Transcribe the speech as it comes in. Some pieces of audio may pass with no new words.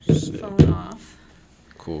phone off.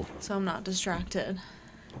 Cool. So I'm not distracted.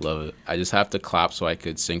 Love it. I just have to clap so I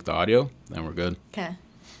could sync the audio. Then we're good. Okay.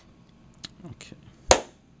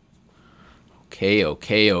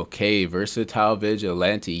 Okay. Versatile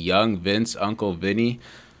Vigilante, Young Vince, Uncle Vinny.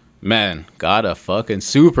 Man, got a fucking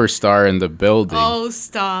superstar in the building. Oh,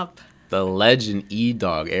 stop. The legend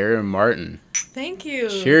E-Dog, Aaron Martin. Thank you.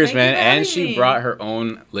 Cheers, Thank man. you for And having she me. brought her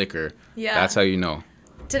own liquor. Yeah. That's how you know.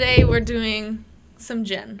 Today we're doing some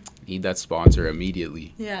gin. Need that sponsor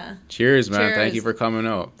immediately. Yeah. Cheers, man. Cheers. Thank you for coming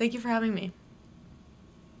out. Thank you for having me.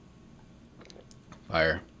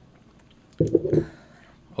 Fire.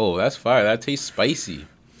 Oh, that's fire. That tastes spicy.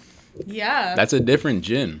 Yeah. That's a different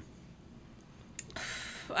gin.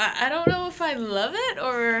 I don't know if I love it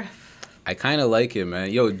or... I kind of like it,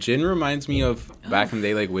 man. Yo, gin reminds me of back in the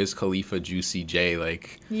day, like Wiz Khalifa, Juicy J.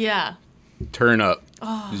 Like, Yeah. turn up.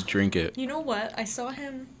 Oh. Just drink it. You know what? I saw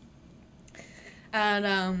him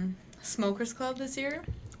at Smokers Club this year.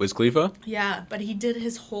 Wiz Khalifa? Yeah, but he did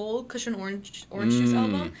his whole Cushion Orange Juice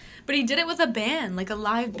album. But he did it with a band, like a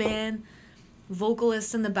live band,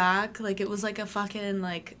 vocalist in the back. Like, it was like a fucking,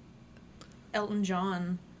 like, Elton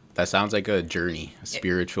John. That sounds like a journey, a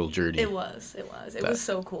spiritual journey. It was. It was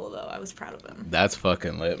so cool, though. I was proud of him. That's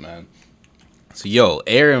fucking lit, man. So, yo,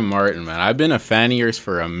 Aaron Martin, man. I've been a fan of yours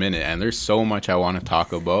for a minute, and there's so much I want to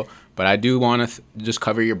talk about. But I do want to just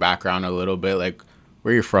cover your background a little bit, like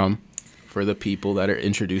where you're from, for the people that are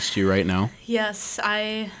introduced to you right now. Yes,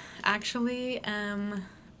 I actually am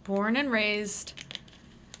born and raised...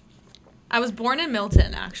 I was born in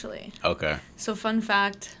Milton, actually. Okay. So, fun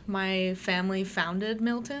fact, my family founded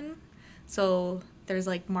Milton. So, there's,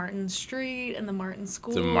 like, Martin Street and the Martin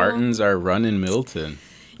School. The Martins are running Milton.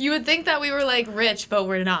 You would think that we were, like, rich, but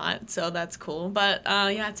we're not. So, that's cool. But,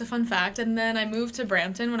 yeah, it's a fun fact. And then I moved to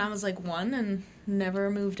Brampton when I was, like, 1 and never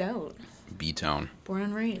moved out. B-Town. Born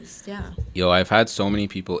and raised, yeah. Yo, I've had so many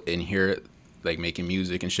people in here, like, making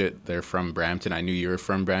music and shit. They're from Brampton. I knew you were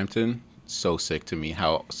from Brampton. So sick to me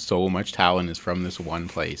how so much talent is from this one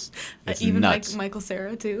place. It's Even nuts. Michael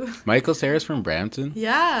Cera, too. Michael Cera's from Brampton?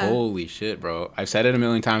 Yeah. Holy shit, bro. I've said it a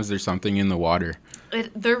million times. There's something in the water.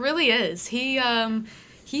 There really is. He's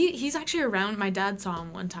actually around. My dad saw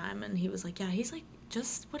him one time, and he was like, yeah, he's like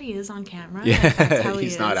just what he is on camera. Yeah, Like, that's how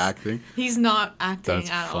he's he not is. acting. He's not acting That's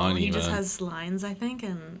at all. funny, He just man. has lines, I think,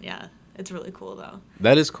 and yeah, it's really cool, though.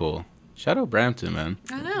 That is cool. Shout out Brampton, man.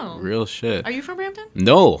 I know. Real shit. Are you from Brampton?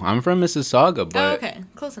 No, I'm from Mississauga, Oh, but okay.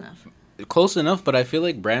 Close enough. close enough, but I feel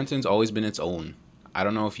like Brampton's always been its own. I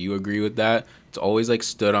don't know if you agree with that. It's always like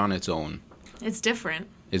stood on its own. It's different.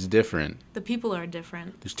 It's different. The people are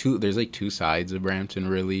different. There's like two sides of Brampton,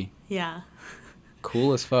 really. Yeah.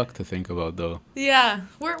 Cool as fuck to think about, though. Yeah.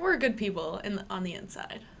 We're good people on the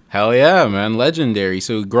inside. Hell yeah, man. Legendary.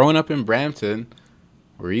 So growing up in Brampton,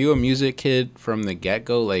 were you a music kid from the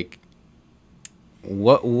get-go? Like,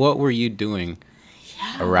 what were you doing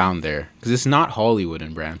around there? Because it's not Hollywood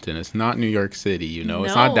in Brampton. It's not New York City, you know?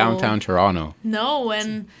 It's not No. downtown Toronto. No,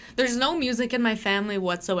 and there's no music in my family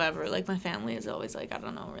whatsoever. Like, my family is always like, I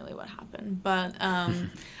don't know really what happened. But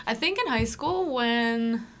I think in high school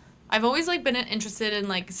when... I've always, like, been interested in,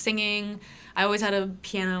 like, singing. I always had a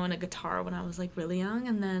piano and a guitar when I was, like, really young.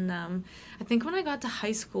 And then I think when I got to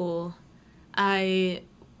high school, I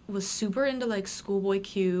was super into, like, Schoolboy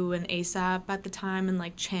Q and ASAP at the time and,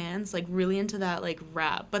 like, Chance. Like, really into that, like,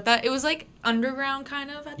 rap. But it was, like, underground kind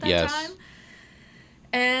of at that Yes. time.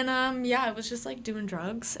 And, yeah, I was just, like, doing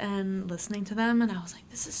drugs and listening to them. And I was like,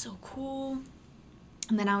 this is so cool.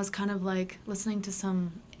 And then I was kind of, like, listening to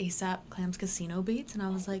some ASAP Clams Casino beats. And I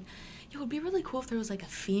was like, yo, it would be really cool if there was, like, a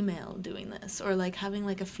female doing this. Or, like, having,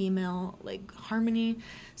 like, a female, like, harmony.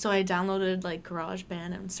 So I downloaded, like,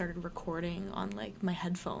 GarageBand and started recording on, like, my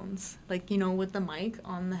headphones. Like, you know, with the mic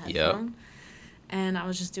on the headphone. Yep. And I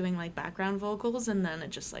was just doing, like, background vocals. And then it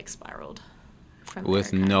just, like, spiraled from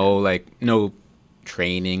With there, no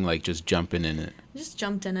training, like just jumping in it. Just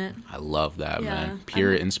jumped in it. I love that, Yeah, man.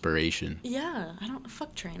 Pure inspiration. Yeah,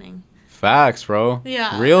 fuck training. Facts, bro.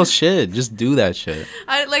 Yeah. Real shit. Just do that shit.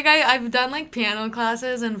 I've done, like, piano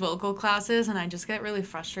classes and vocal classes, and I just get really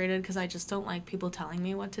frustrated because I just don't like people telling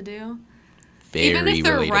me what to do. Even if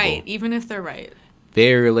they're right.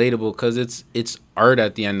 Very relatable because it's art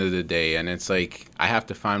at the end of the day, and it's like I have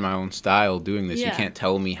to find my own style doing this. Yeah. You can't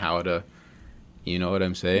tell me how to, you know what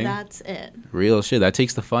I'm saying? That's it. Real shit. That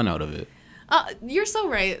takes the fun out of it. You're so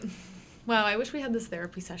right. Wow, I wish we had this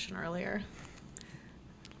therapy session earlier.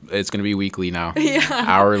 It's going to be weekly now. Yeah.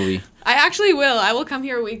 Hourly. I actually will. I will come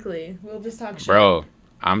here weekly. We'll just talk shit. Bro,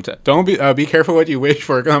 don't be careful what you wish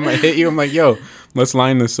for. 'Cause I'm going to hit you. I'm like, yo, let's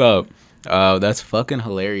line this up. That's fucking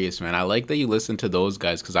hilarious, man. I like that you listen to those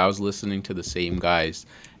guys because I was listening to the same guys,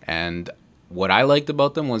 and what I liked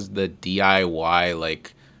about them was the DIY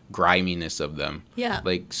like griminess of them. Yeah.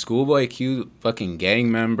 Like Schoolboy Q, fucking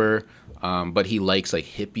gang member, but he likes like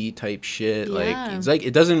hippie type shit. Yeah. Like it's like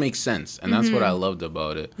it doesn't make sense, and that's what I loved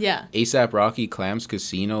about it. Yeah. ASAP Rocky, Clams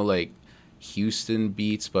Casino, like Houston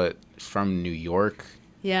beats, but from New York.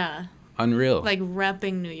 Yeah. Unreal. Like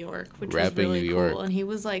repping New York, which was really cool. And he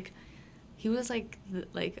was like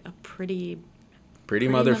a pretty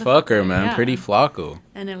motherfucker, man. Yeah. Pretty Flacco.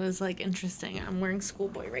 And it was like interesting. I'm wearing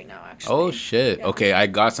Schoolboy right now, actually. Oh shit. Yeah. Okay, I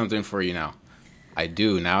got something for you now. I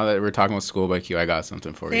do. Now that we're talking about Schoolboy Q, I got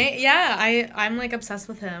something for you. Yeah, I'm like obsessed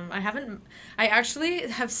with him. I actually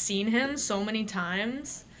have seen him so many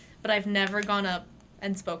times, but I've never gone up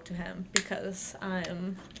and spoke to him because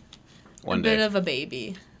I'm a bit of a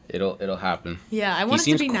baby. It'll happen. Yeah, I want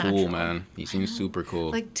it to be natural. He seems cool, man. He seems super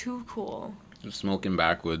cool. Like too cool. Just smoking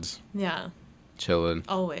backwoods. Yeah. Chilling.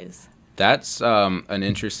 Always. That's an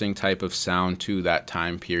interesting type of sound to that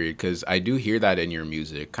time period because I do hear that in your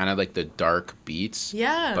music, kind of like the dark beats.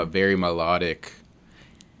 Yeah. But very melodic.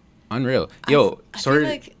 Unreal. Yo, I feel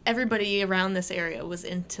like everybody around this area was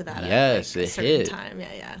into that. Yes, at, like, it a certain hit. Time.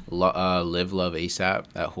 Yeah. Live Love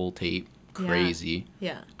ASAP. That whole tape, crazy.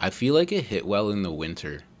 Yeah. I feel like it hit well in the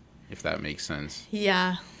winter, if that makes sense.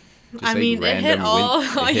 Yeah. Just I like mean, it hit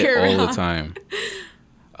all year all round. the time.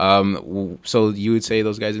 So you would say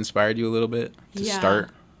those guys inspired you a little bit to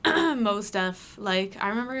start? Most def. Like, I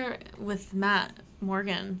remember with Matt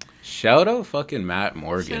Morgan. Shout out fucking Matt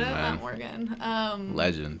Morgan, Shout out man. Matt Morgan.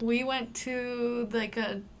 Legend. We went to, like,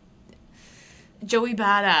 a Joey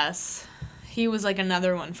Badass. He was, like,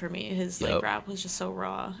 another one for me. His, like, rap was just so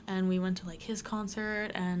raw. And we went to, like, his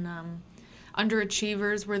concert, and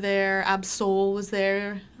Underachievers were there. Ab-Soul was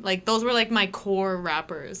there. Like, those were, like, my core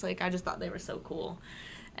rappers. Like, I just thought they were so cool.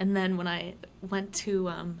 And then when I went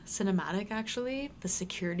to Cinematic, actually, the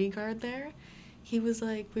security guard there, he was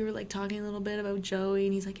like, we were like talking a little bit about Joey,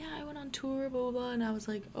 and he's like, yeah, I went on tour, blah, blah, blah. And I was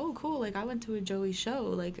like, oh, cool. Like, I went to a Joey show,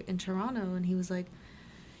 like, in Toronto. And he was like,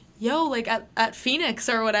 yo, like, at Phoenix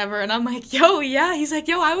or whatever. And I'm like, yo, yeah. He's like,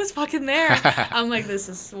 yo, I was fucking there. I'm like, this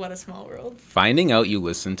is what a small world. Finding out you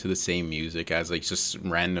listen to the same music as, like, just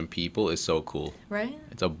random people is so cool. Right?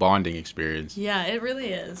 It's a bonding experience. Yeah, it really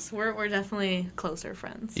is. We're definitely closer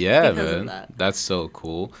friends. Yeah, because man. of that. That's so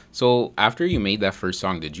cool. So after you made that first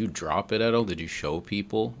song, did you drop it at all? Did you show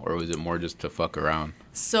people? Or was it more just to fuck around?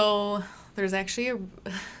 So there's actually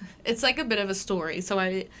it's like a bit of a story. So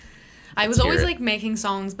I was always like making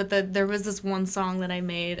songs, but there was this one song that I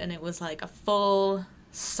made, and it was like a full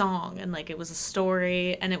song, and like it was a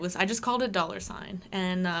story, and I just called it $.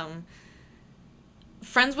 And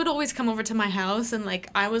friends would always come over to my house, and like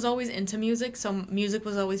I was always into music, so music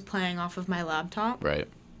was always playing off of my laptop. Right.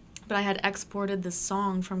 But I had exported this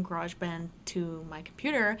song from GarageBand to my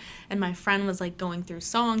computer, and my friend was like going through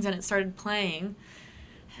songs, and it started playing,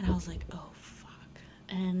 and I was like, oh.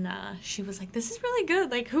 And she was like, this is really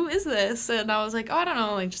good. Like, who is this? And I was like, oh, I don't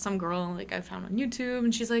know. Like, just some girl, like, I found on YouTube.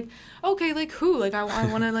 And she's like, okay, like, who? Like, I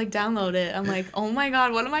want to, like, download it. I'm like, oh, my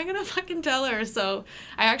God, what am I going to fucking tell her? So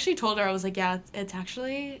I actually told her, I was like, yeah, it's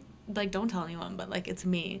actually, like, don't tell anyone, but, like, it's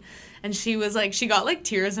me. And she was like, she got, like,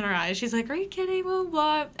 tears in her eyes. She's like, are you kidding? Blah, blah,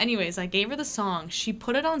 blah. Anyways, I gave her the song. She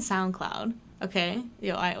put it on SoundCloud. Okay?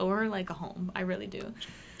 Yo, I owe her, like, a home. I really do.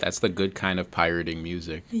 That's the good kind of pirating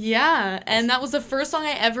music. Yeah, and that was the first song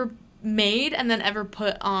I ever made and then ever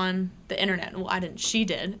put on the internet. Well, I didn't. She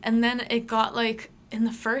did. And then it got, like, in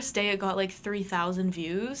the first day, it got, like, 3,000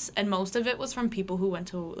 views. And most of it was from people who went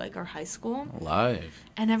to, like, our high school. Live.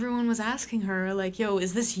 And everyone was asking her, like, yo,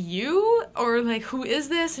 is this you? Or, like, who is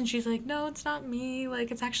this? And she's like, no, it's not me. Like,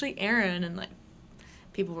 it's actually Aaron. And, like,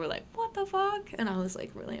 people were like, what the fuck? And I was, like,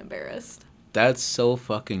 really embarrassed. That's so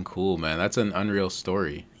fucking cool, man. That's an unreal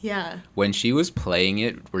story. Yeah. When she was playing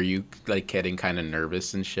it, were you, like, getting kind of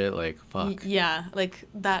nervous and shit? Like, fuck. Yeah. Like,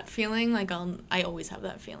 that feeling, like, I always have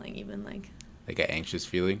that feeling, even, like... Like an anxious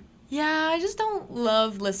feeling? Yeah, I just don't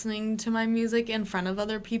love listening to my music in front of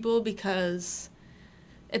other people because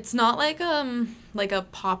it's not like a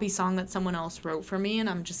poppy song that someone else wrote for me and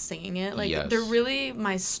I'm just singing it. Like, yes. They're really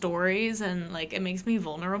my stories and, like, it makes me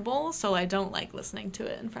vulnerable, so I don't like listening to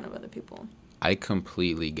it in front of other people. I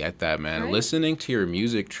completely get that, man. Right? Listening to your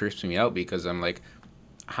music trips me out because I'm like,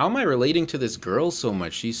 how am I relating to this girl so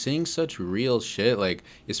much? She's saying such real shit. Like,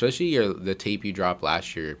 especially the tape you dropped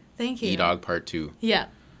last year. Thank you. E-Dog Part 2. Yeah.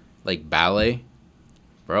 Like, Ballet.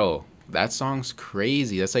 Bro, that song's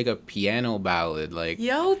crazy. That's like a piano ballad. Like,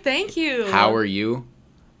 yo, thank you. How Are You?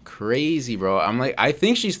 Crazy, bro. I'm like, I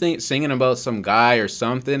think she's singing about some guy or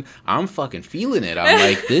something. I'm fucking feeling it. I'm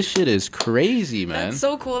like, this shit is crazy, man. That's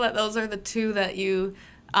so cool that those are the two that you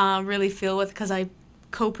really feel with, because I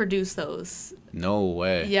co-produced those. No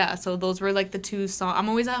way. Yeah, so those were like the two songs. I'm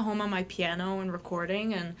always at home on my piano and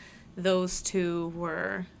recording, and those two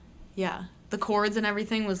were, yeah. The chords and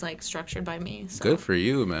everything was like structured by me. So. Good for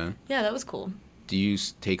you, man. Yeah, that was cool. Do you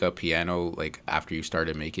take up piano like after you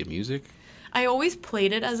started making music? I always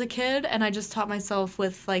played it as a kid, and I just taught myself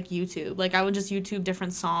with like YouTube. Like I would just YouTube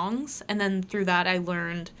different songs, and then through that I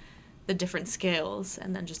learned the different scales,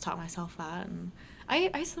 and then just taught myself that. And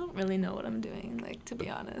I still don't really know what I'm doing, like, to be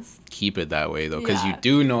honest. Keep it that way though, because you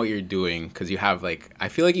do know what you're doing, because you have like, I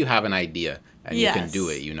feel like you have an idea and you can do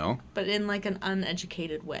it, you know? But in like an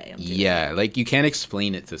uneducated way. Yeah, like you can't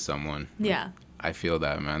explain it to someone. Yeah. I feel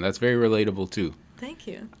that, man. That's very relatable too. Thank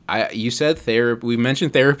you. You said therapy. We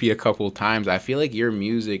mentioned therapy a couple times. I feel like your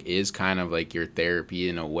music is kind of like your therapy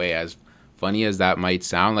in a way. As funny as that might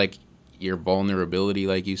sound, like your vulnerability,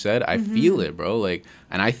 like you said, I feel it, bro. Like,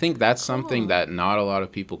 and I think that's something that not a lot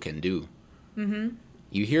of people can do.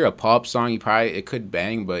 You hear a pop song, it could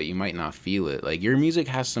bang, but you might not feel it. Like your music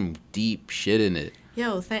has some deep shit in it.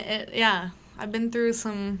 Yo, yeah, I've been through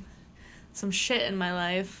some shit in my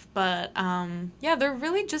life, but yeah, they're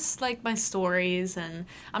really just like my stories, and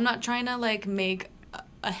I'm not trying to like make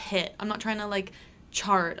a hit. I'm not trying to like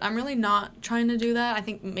chart. I'm really not trying to do that. I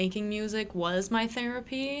think making music was my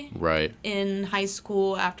therapy. Right. In high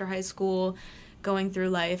school, after high school, going through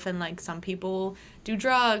life, and like some people do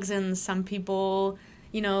drugs and some people,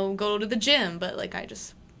 you know, go to the gym, but like I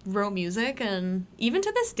just wrote music, and even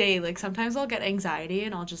to this day, like sometimes I'll get anxiety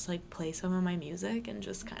and I'll just like play some of my music and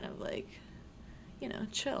just kind of like, you know,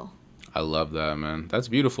 chill. I love that, man. That's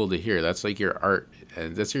beautiful to hear. That's like your art,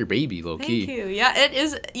 and that's your baby, low key. Thank you. Yeah, it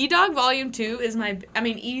is. E-Dog Volume 2 is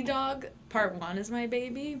E-Dog Part 1 is my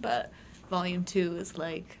baby, but Volume 2 is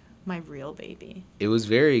like my real baby. It was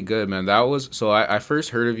very good, man. That was, so I first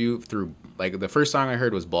heard of you through, like, the first song I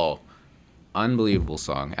heard was Ball. Unbelievable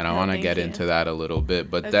song, and I want to get into that a little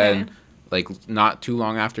bit, but then like not too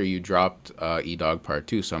long after you dropped E-Dog Part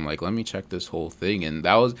 2, so I'm like, let me check this whole thing. And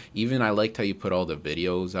that was, even I liked how you put all the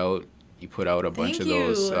videos out. You put out a bunch of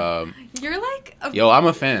those. You're like yo, I'm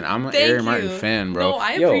a fan. I'm an Aaron Martin fan, bro. No,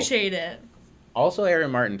 I appreciate it. Also,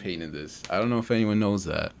 Aaron Martin painted this. I don't know if anyone knows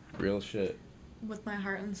that. Real shit. With my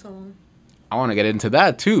heart and soul. I want to get into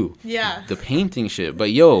that too. Yeah. The painting shit.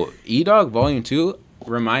 But yo, E-Dog Volume 2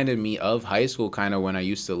 reminded me of high school, kind of when I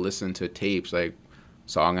used to listen to tapes, like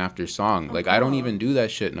song after song. Like I don't even do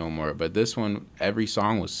that shit no more, but this one, every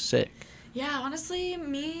song was sick. Yeah, honestly,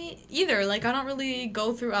 me either. Like I don't really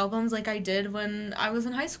go through albums like I did when I was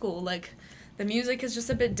in high school. Like the music is just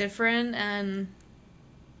a bit different, and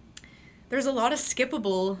there's a lot of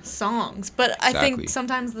skippable songs, but I think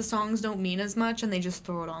sometimes the songs don't mean as much and they just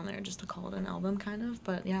throw it on there just to call it an album kind of.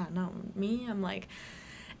 But yeah, no, me, I'm like,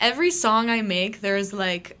 every song I make, there's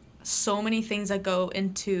like so many things that go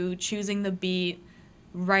into choosing the beat,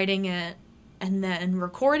 writing it, and then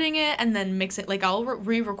recording it, and then mix it. Like I'll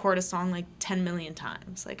re-record a song like 10 million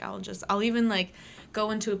times. Like I'll even like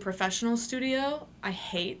go into a professional studio. I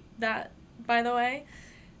hate that, by the way.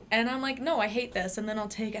 And I'm like, no, I hate this. And then I'll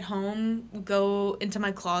take it home, go into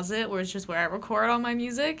my closet, where it's just where I record all my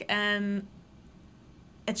music. And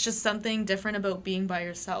it's just something different about being by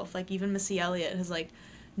yourself. Like even Missy Elliott has like,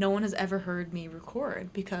 no one has ever heard me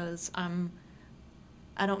record because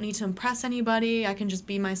I don't need to impress anybody. I can just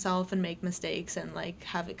be myself and make mistakes and like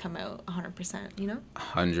have it come out 100%, you know?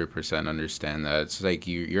 100% understand that. It's like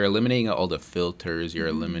you're eliminating all the filters. You're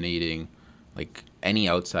eliminating like any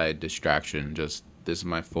outside distraction. Just, this is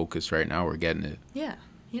my focus right now. We're getting it. Yeah.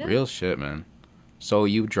 You know? Real shit, man. So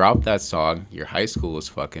you dropped that song. Your high school was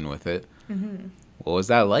fucking with it. What was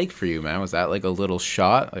that like for you, man? Was that like a little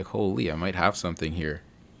shot? Like, holy, I might have something here.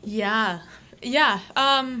 Yeah. Yeah.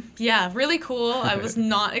 Yeah, really cool. I was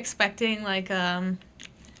not expecting like a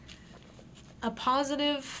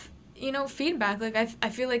positive, you know, feedback. Like I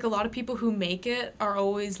feel like a lot of people who make it are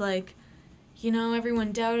always like, you know,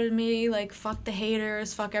 everyone doubted me, like fuck the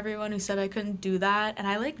haters, fuck everyone who said I couldn't do that. And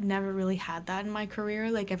I like never really had that in my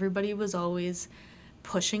career. Like everybody was always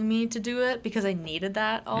pushing me to do it because I needed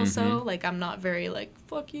that also. Like I'm not very like,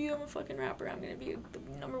 fuck you, I'm a fucking rapper, I'm gonna be the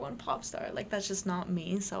 #1 pop star. Like that's just not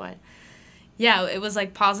me. So yeah, it was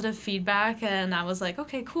like positive feedback, and I was like,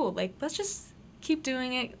 okay, cool, like let's just keep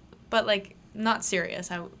doing it, but like not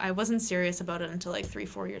serious. I wasn't serious about it until like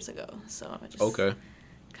 3-4 years ago. So I just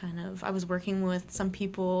I was working with some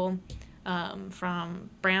people from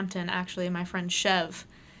Brampton, actually. My friend Chev,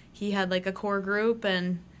 he had like a core group,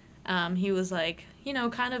 and he was like, you know,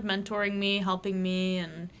 kind of mentoring me, helping me,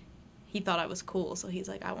 and he thought I was cool, so he's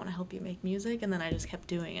like, I want to help you make music, and then I just kept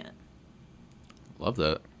doing it. Love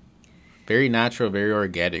that. Very natural, very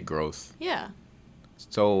organic growth. Yeah.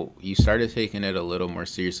 So you started taking it a little more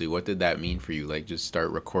seriously. What did that mean for you? Like, just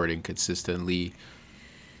start recording consistently?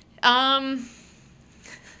 I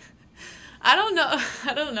don't know.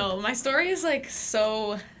 I don't know. My story is, like,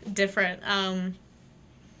 so different.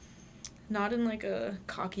 Not in, like, a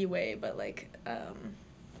cocky way, but, like,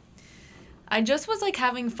 I just was, like,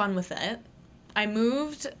 having fun with it.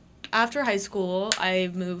 After high school, I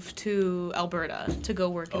moved to Alberta to go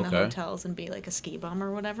work in the hotels and be, like, a ski bum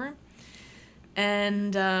or whatever.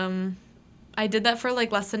 And I did that for,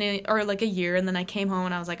 like, less than a year, and then I came home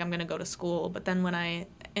and I was like, I'm going to go to school. But then when I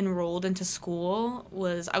enrolled into school,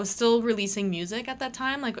 I was still releasing music at that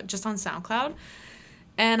time, like, just on SoundCloud.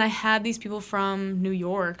 And I had these people from New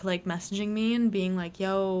York, like, messaging me and being like,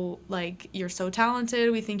 yo, like, you're so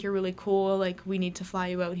talented. We think you're really cool. Like, we need to fly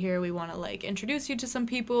you out here. We want to, like, introduce you to some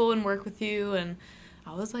people and work with you. And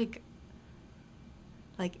I was, like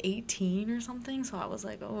 18 or something. So I was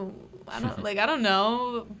like, oh, I don't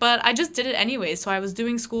know. But I just did it anyway. So I was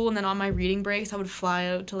doing school, and then on my reading breaks, I would fly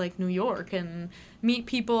out to, like, New York and meet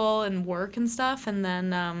people and work and stuff. And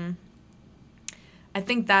then I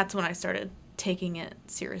think that's when I started taking it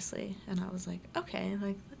seriously, and I was like, okay,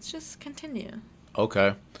 like, let's just continue.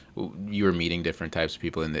 Okay. You were meeting different types of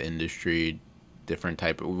people in the industry,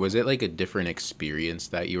 was it like a different experience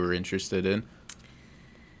that you were interested in?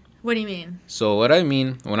 What do you mean? So what I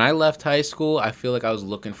mean, when I left high school, I feel like I was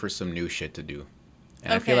looking for some new shit to do.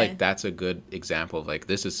 And I feel like that's a good example of, like,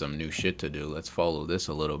 this is some new shit to do. Let's follow this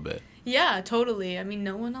a little bit. Yeah, totally. I mean,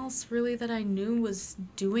 no one else really that I knew was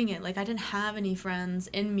doing it. Like, I didn't have any friends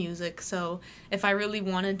in music, so if I really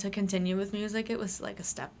wanted to continue with music, it was, like, a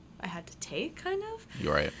step I had to take, kind of.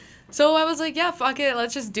 You're right. So I was like, yeah, fuck it,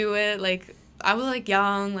 let's just do it. Like, I was, like,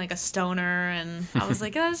 young, like, a stoner, and I was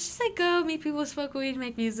like, let's just, like, go meet people, smoke weed,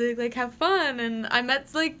 make music, like, have fun. And I met,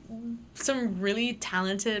 like, some really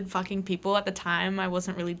talented fucking people at the time. I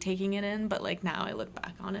wasn't really taking it in, but, like, now I look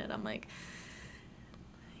back on it, I'm like,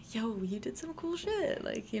 yo, you did some cool shit,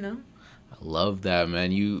 like, you know? I love that,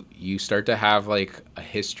 man. You start to have, like, a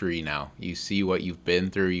history now. You see what you've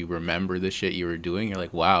been through, you remember the shit you were doing, you're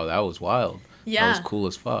like, wow, that was wild. Yeah. That was cool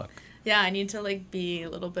as fuck. Yeah, I need to, like, be a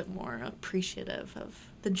little bit more appreciative of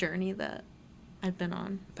the journey that I've been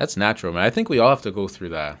on. That's natural, man. I think we all have to go through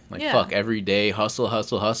that. Like, fuck, every day, hustle,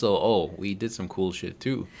 hustle, hustle. Oh, we did some cool shit,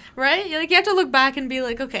 too. Right? Like, you have to look back and be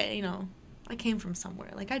like, okay, you know, I came from somewhere.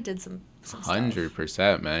 Like, I did some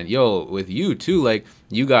 100%, man. Yo, with you, too, like,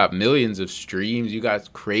 you got millions of streams. You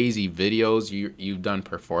got crazy videos. You've done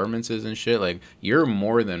performances and shit. Like, you're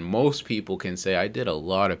more than most people can say. I did a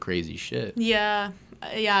lot of crazy shit. Yeah.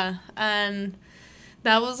 Yeah, and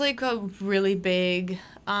that was, like, a really big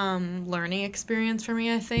learning experience for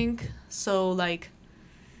me, I think. So, like,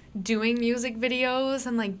 doing music videos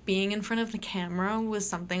and, like, being in front of the camera was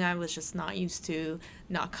something I was just not used to,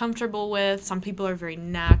 not comfortable with. Some people are very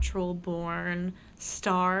natural born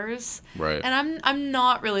stars. Right. And I'm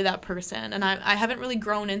not really that person, and I haven't really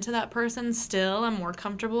grown into that person still. I'm more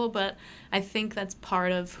comfortable, but I think that's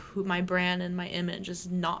part of who my brand and my image is,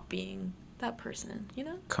 not being that person, you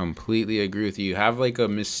know? Completely agree with you. You have, like, a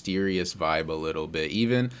mysterious vibe a little bit.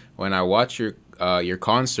 Even when I watched your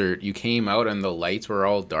concert, you came out and the lights were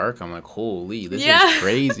all dark. I'm like, holy, this is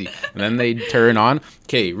crazy. And then they turn on.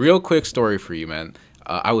 Okay, real quick story for you, man.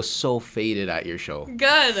 I was so faded at your show.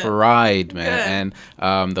 Good. Fried, man. Good.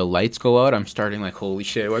 And the lights go out. I'm starting like, holy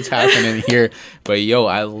shit, what's happening here? But, yo,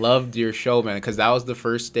 I loved your show, man, because that was the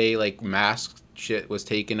first day, like, masks shit was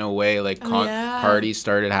taken away, like, parties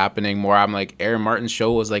started happening more. I'm like, Aaron Martin's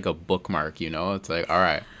show was like a bookmark, you know? It's like, all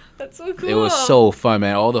right. That's so cool. It was so fun,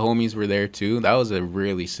 man. All the homies were there too. That was a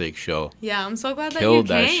really sick show. Yeah, I'm so glad that you came.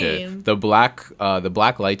 That shit. The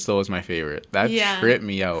black lights though was my favorite. That tripped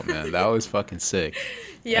me out, man. That was fucking sick.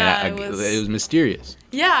 Yeah, it was mysterious.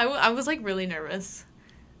 Yeah, I was, like, really nervous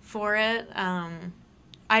for it.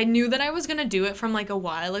 I knew that I was gonna do it from, like, a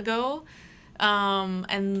while ago.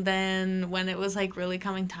 And then when it was, like, really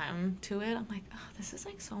coming time to it, I'm like, oh, this is,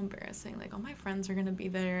 like, so embarrassing. Like, all my friends are gonna be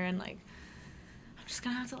there, and, like, I'm just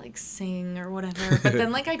gonna have to, like, sing or whatever. But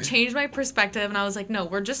then, like, I changed my perspective, and I was like, no,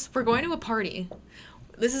 we're going to a party.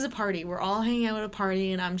 This is a party. We're all hanging out at a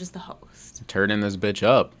party, and I'm just the host. Turning this bitch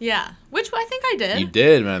up. Yeah, which I think I did. You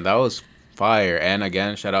did, man. That was fire. And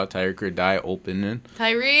again, shout out Tyreek or Die opening.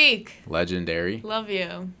 Tyreek. Legendary. Love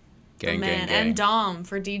you. Gang. And Dom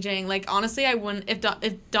for DJing. Like, honestly, I wouldn't,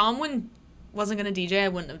 if Dom wasn't gonna DJ, I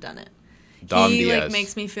wouldn't have done it. Dom he Diaz. Like,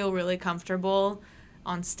 makes me feel really comfortable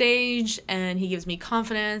on stage, and he gives me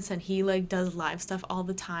confidence, and he like does live stuff all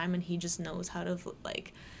the time, and he just knows how to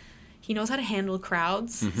like, he knows how to handle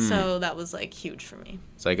crowds. Mm-hmm. So that was like huge for me.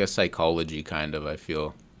 It's like a psychology kind of, I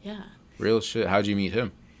feel. Yeah. Real shit. How'd you meet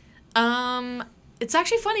him? It's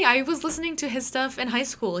actually funny. I was listening to his stuff in high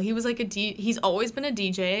school. He was like he's always been a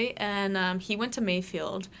DJ, and he went to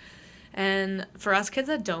Mayfield. And for us kids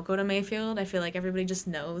that don't go to Mayfield, I feel like everybody just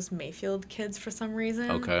knows Mayfield kids for some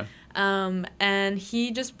reason. Okay. And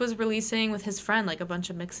he just was releasing with his friend like a bunch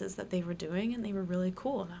of mixes that they were doing, and they were really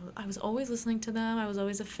cool. And I was always listening to them. I was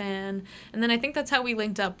always a fan. And then I think that's how we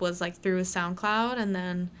linked up, was like through his SoundCloud. And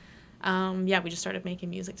then, we just started making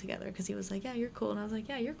music together because he was like, yeah, you're cool. And I was like,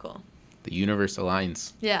 yeah, you're cool. The universe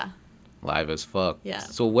aligns. Yeah. Live as fuck. Yeah.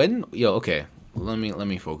 So okay. Let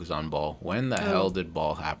me focus on Ball. When the hell did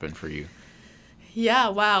Ball happen for you? Yeah,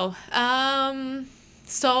 wow.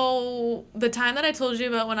 So the time that I told you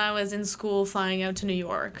about when I was in school flying out to New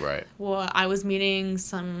York. Right. Well, I was meeting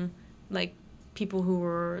some, like, people who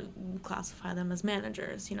were, classify them as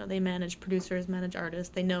managers. You know, they manage producers, manage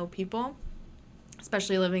artists. They know people,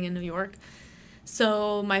 especially living in New York.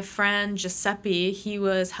 So my friend Giuseppe, he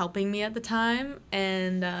was helping me at the time,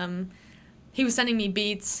 and he was sending me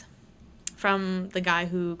beats from the guy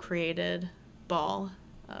who created Ball,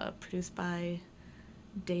 produced by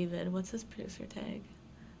David. What's his producer tag?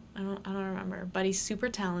 I don't remember, but he's super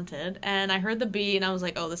talented. And I heard the beat, and I was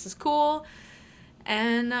like, oh, this is cool.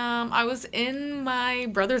 And I was in my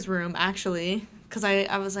brother's room, actually, because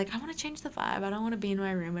I was like, I want to change the vibe. I don't want to be in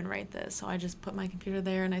my room and write this. So I just put my computer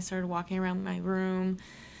there, and I started walking around my room.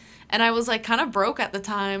 And I was, like, kind of broke at the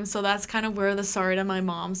time, so that's kind of where the Sorry to My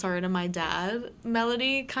Mom, Sorry to My Dad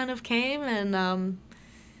melody kind of came. And,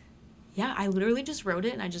 I literally just wrote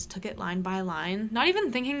it, and I just took it line by line, not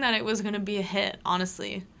even thinking that it was going to be a hit,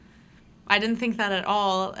 honestly. I didn't think that at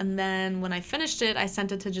all. And then when I finished it, I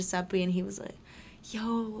sent it to Giuseppe, and he was like, yo,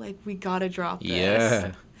 like, we gotta drop this. Yeah.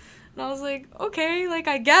 And I was like, okay, like,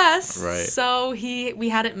 I guess. Right. So we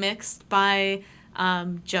had it mixed by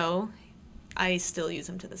Joe. I still use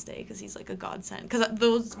him to this day because he's, like, a godsend. Because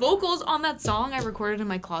those vocals on that song I recorded in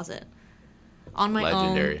my closet on my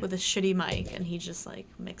Legendary. own with a shitty mic. And he just, like,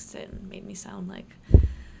 mixed it and made me sound, like,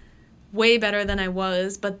 way better than I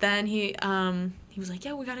was. But then he was like,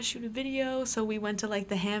 yeah, we gotta shoot a video. So we went to, like,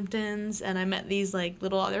 the Hamptons, and I met these, like,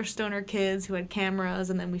 little other stoner kids who had cameras,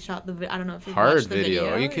 and then we shot I don't know if you watched the video.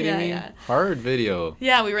 Are you kidding me? Yeah. Hard video.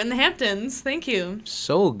 Yeah, we were in the Hamptons. Thank you.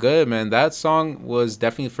 So good, man. That song was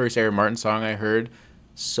definitely the first Aaron Martin song I heard.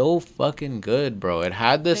 So fucking good, bro. It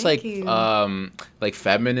had this Thank you. like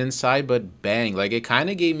feminine side, but bang. Like, it kind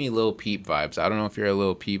of gave me Lil Peep vibes. I don't know if you're a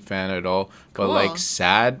Lil Peep fan at all, but Cool. like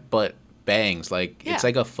sad, but bangs. Like, Yeah. it's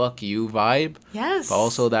like a fuck you vibe. Yes. But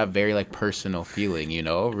also that very like personal feeling, you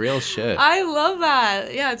know? Real shit. I love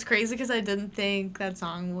that. Yeah, it's crazy because I didn't think that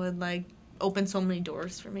song would, like, open so many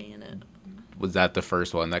doors for me in it. Was that the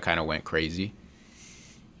first one that kind of went crazy?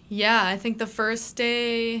 Yeah, I think the first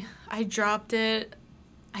day I dropped it,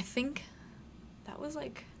 I think that was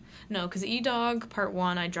like, no, because E-Dog Part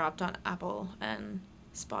 1 I dropped on Apple and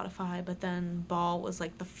Spotify, but then Ball was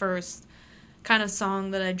like the first kind of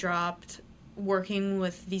song that I dropped working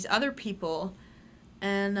with these other people.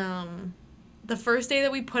 And the first day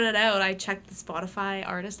that we put it out, I checked the Spotify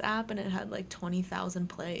artist app, and it had like 20,000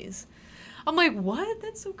 plays. I'm like, what?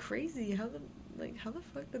 That's so crazy. How the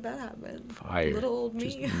fuck did that happen? Fire. Little old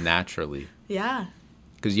me. Just naturally. Yeah.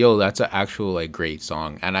 Because, that's an actual, like, great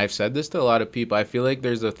song. And I've said this to a lot of people. I feel like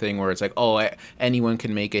there's a thing where it's like, anyone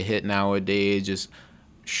can make a hit nowadays. Just,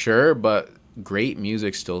 sure, but great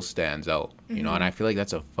music still stands out, you know? And I feel like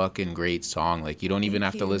that's a fucking great song. Like, you don't even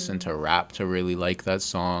have to listen to rap to really like that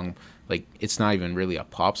song. Like, it's not even really a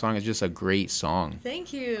pop song. It's just a great song.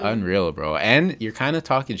 Thank you. Unreal, bro. And you're kind of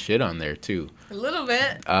talking shit on there, too. A little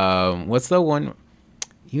bit. What's the one?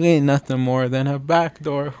 You ain't nothing more than a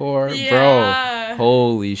backdoor whore, Yeah. bro.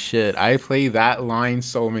 Holy shit. I play that line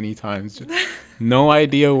so many times. No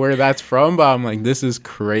idea where that's from, but I'm like, this is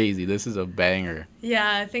crazy. This is a banger. Yeah,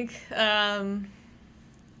 I think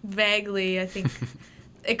vaguely, I think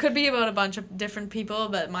it could be about a bunch of different people,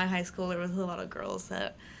 but my high school, there was a lot of girls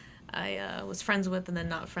that I was friends with and then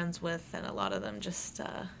not friends with, and a lot of them just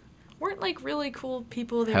weren't, like, really cool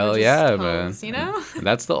people. They Hell were just yeah, hoes, man. you know?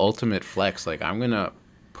 That's the ultimate flex. Like, I'm going to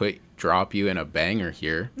drop you in a banger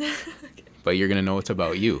here, but you're going to know it's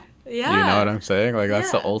about you. Yeah. You know what I'm saying? Like,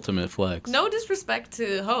 that's the Yeah. ultimate flex. No disrespect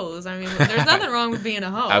to hoes. I mean, there's nothing wrong with being a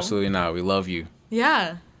hoe. Absolutely not. We love you.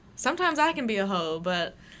 Yeah. Sometimes I can be a hoe,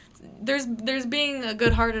 but there's being a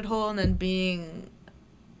good-hearted hoe and then being,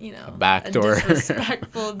 you know, A backdoor.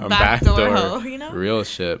 disrespectful A backdoor hoe, you know? Real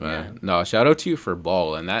shit, man. Yeah. No, shout out to you for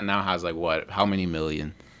Ball. And that now has, like, what? How many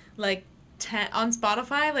million? Like, 10. On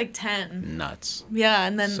Spotify, like, 10. Nuts. Yeah,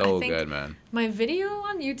 and then so I think good, man. My video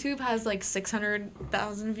on YouTube has, like,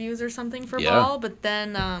 600,000 views or something for Yeah. Ball. But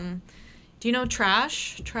then, do you know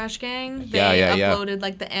Trash Gang? They uploaded,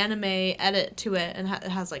 like, the anime edit to it, and it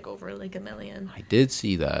has, like, over, like, 1 million. I did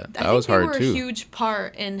see that. That was hard, too. I think they were a huge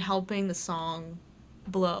part in helping the song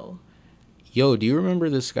blow. Yo, do you remember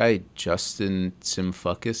this guy, Justin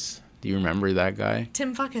Simfuckus? Do you remember that guy?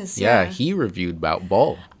 Tim Fuckus, yeah. He reviewed about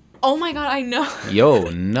Ball. Oh, my God, I know. Yo,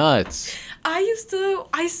 nuts. I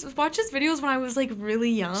watched his videos when I was, like,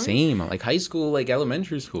 really young. Same. Like, high school, like,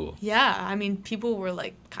 elementary school. Yeah, I mean, people were,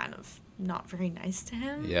 like, kind of not very nice to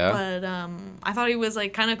him. Yeah. But I thought he was,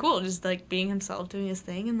 like, kind of cool, just, like, being himself, doing his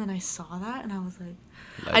thing. And then I saw that, and I was like...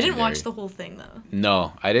 Legendary. I didn't watch the whole thing, though.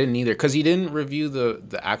 No, I didn't either. Because he didn't review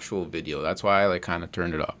the actual video. That's why I, like, kind of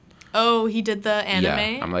turned it off. Oh, he did the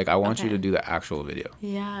anime? Yeah, I'm like, I want you to do the actual video.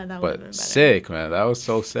 Yeah, that would have been better. Sick, man. That was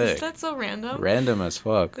so sick. Is that so random? Random as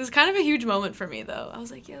fuck. It was kind of a huge moment for me, though. I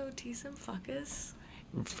was like, yo, T-Sim Fuckus.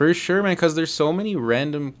 For sure, man, because there's so many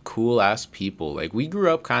random cool-ass people. Like, we grew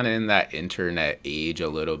up kind of in that internet age a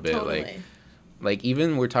little bit. Totally. Like,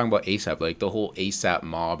 even we're talking about ASAP. Like, the whole ASAP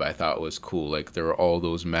mob I thought was cool. Like, there were all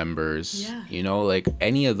those members. Yeah. You know, like,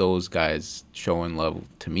 any of those guys showing love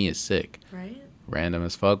to me is sick. Right? Random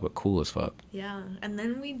as fuck, but cool as fuck. Yeah. And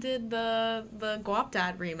then we did the Guap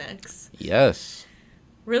Dad remix. Yes.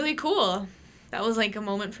 Really cool. That was, like, a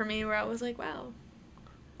moment for me where I was like, wow.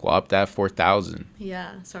 Guap Dad 4000.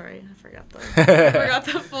 Yeah. Sorry. I forgot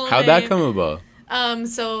the full How'd name. that come about?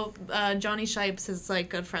 So Johnny Shipes is, like,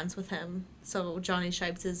 good friends with him. So Johnny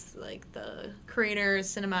Shipes is, like, the creator,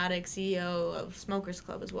 cinematic CEO of Smokers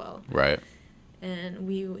Club as well. Right. And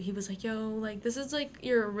he was like, yo, like, this is, like,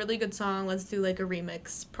 you're a really good song. Let's do, like, a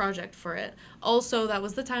remix project for it. Also, that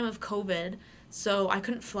was the time of COVID, so I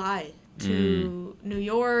couldn't fly to New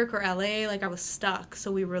York or LA. Like, I was stuck.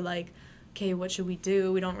 So we were like, okay, what should we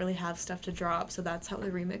do? We don't really have stuff to drop. So that's how the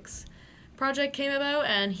remix project came about.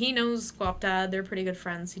 And he knows Guap Dad. They're pretty good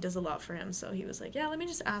friends. He does a lot for him. So he was like, yeah, let me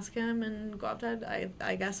just ask him. And Guap Dad,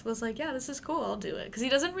 I guess, was like, yeah, this is cool. I'll do it. Because he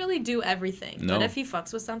doesn't really do everything. No. But if he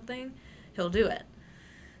fucks with something, he'll do it.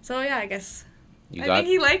 So, yeah, I guess I think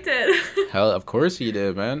he liked it. Hell, of course he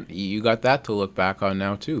did, man. You got that to look back on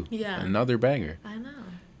now, too. Yeah. Another banger. I know.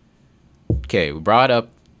 Okay, we brought up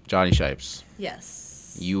Johnny Shipes.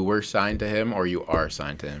 Yes. You were signed to him or you are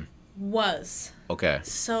signed to him? Was. Okay.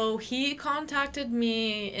 So he contacted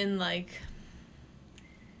me in, like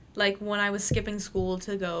when I was skipping school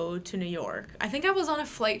to go to New York. I think I was on a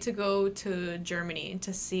flight to go to Germany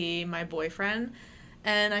to see my boyfriend.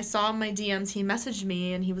 And I saw my DMs, he messaged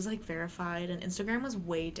me, and he was, like, verified, and Instagram was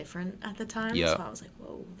way different at the time. Yeah. So I was like,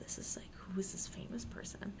 whoa, this is, like, who is this famous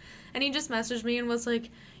person? And he just messaged me and was like,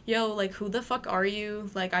 yo, like, who the fuck are you?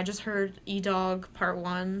 Like, I just heard E-Dog Part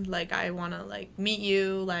 1. Like, I want to, like, meet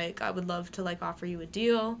you. Like, I would love to, like, offer you a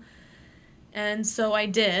deal. And so I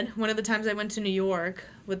did. One of the times I went to New York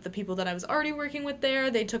with the people that I was already working with there,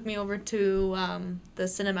 they took me over to the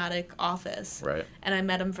cinematic office. Right. And I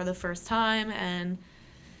met him for the first time, and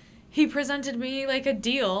he presented me, like, a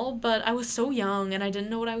deal, but I was so young, and I didn't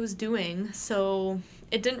know what I was doing, so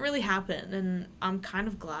it didn't really happen, and I'm kind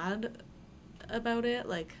of glad about it.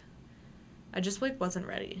 Like, I just, like, wasn't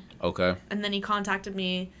ready. Okay. And then he contacted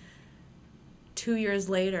me 2 years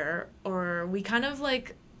later, or we kind of,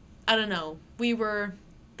 like, I don't know,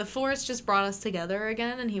 the force just brought us together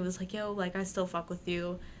again, and he was like, yo, like, I still fuck with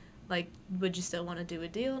you, like, would you still want to do a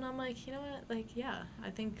deal? And I'm like, you know what, like, yeah, I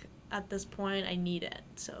think at this point I need it,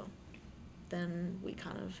 so then we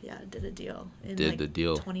kind of, did a deal. Did the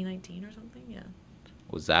deal. 2019 or something, yeah.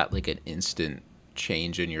 Was that, like, an instant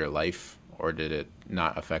change in your life, or did it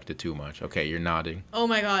not affect it too much? Okay, you're nodding. Oh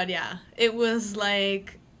my God, yeah. It was,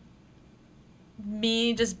 like,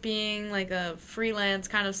 me just being, like, a freelance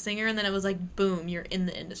kind of singer, and then it was like, boom, you're in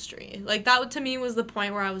the industry. Like, that to me was the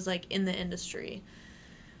point where I was, like, in the industry.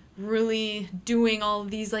 Really doing all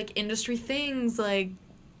of these, like, industry things, like,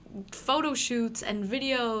 photo shoots and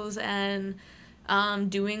videos and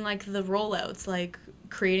doing, like, the rollouts, like,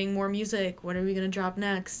 creating more music. What are we going to drop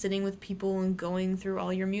next? Sitting with people and going through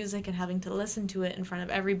all your music and having to listen to it in front of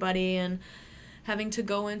everybody and having to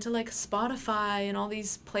go into, like, Spotify and all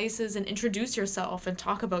these places and introduce yourself and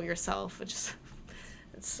talk about yourself, which is,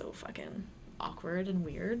 it's so fucking awkward and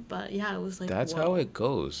weird, but yeah, it was like, that's whoa. how it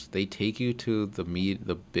goes. They take you to the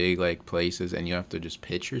big, like, places, and you have to just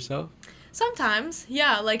pitch yourself. Sometimes,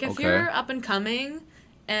 yeah, like, if Okay. you're up and coming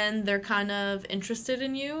and they're kind of interested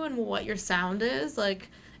in you and what your sound is, like,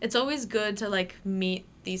 it's always good to like meet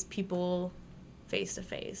these people face to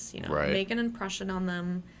face, you know, Right. make an impression on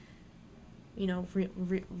them, you know,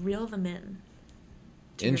 reel them in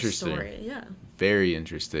to Interesting. your story. Yeah. Very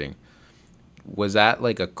interesting. Was that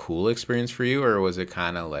like a cool experience for you, or was it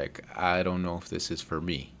kind of like, I don't know if this is for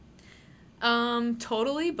me?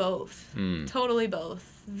 Totally both. Totally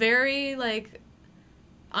both. Very like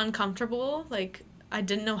uncomfortable. Like I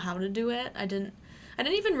didn't know how to do it. I didn't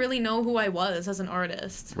even really know who I was as an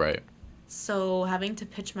artist. Right. So having to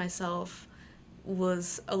pitch myself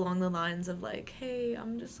was along the lines of like, hey,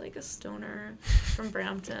 I'm just like a stoner from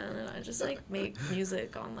Brampton and I just like make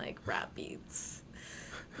music on like rap beats.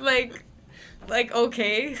 Like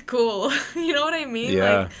okay, cool. You know what I mean?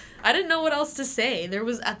 Yeah. Like I didn't know what else to say.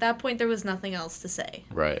 At that point there was nothing else to say.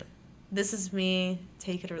 Right. This is me,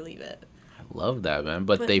 take it or leave it. I love that, man.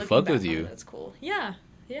 But they looking fuck back with on you. it, it's cool. Yeah.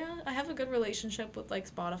 Yeah, I have a good relationship with like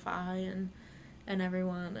Spotify and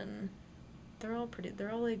everyone, and they're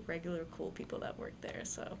all like regular cool people that work there,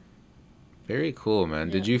 so. Very cool, man.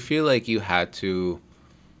 Yeah. Did you feel like you had to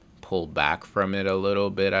pull back from it a little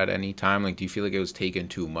bit at any time? Like, do you feel like it was taking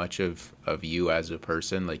too much of you as a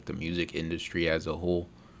person, like the music industry as a whole?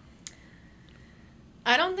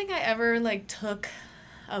 I don't think I ever like took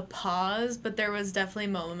a pause, but there was definitely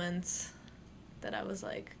moments that I was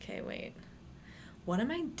like, okay, wait, what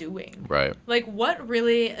am I doing? Right. Like, what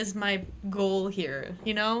really is my goal here?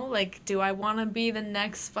 You know? Like, do I want to be the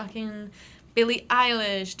next fucking Billie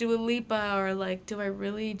Eilish, Dua Lipa, or, like, do I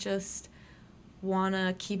really just want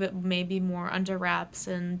to keep it maybe more under wraps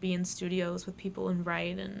and be in studios with people and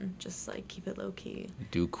write and just, like, keep it low-key?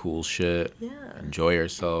 Do cool shit. Yeah. Enjoy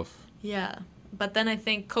yourself. Yeah. But then I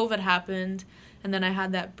think COVID happened, and then I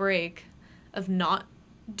had that break of not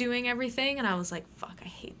doing everything, and I was like, fuck, I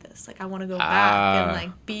hate this. Like, I want to go back and,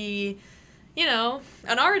 like, be, you know,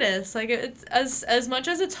 an artist. Like, it's as much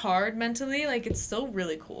as it's hard mentally, like, it's still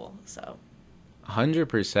really cool, so.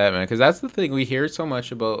 100%, man, because that's the thing we hear so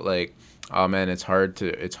much about, like, oh man, it's hard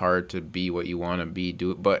to be what you want to be,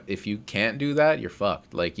 but if you can't do that, you're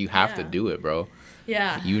fucked. Like, you have to do it, bro.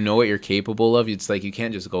 Yeah. You know what you're capable of. It's like you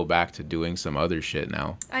can't just go back to doing some other shit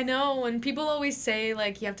now. I know, and people always say,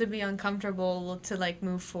 like, you have to be uncomfortable to, like,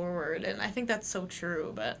 move forward, and I think that's so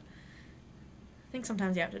true, but I think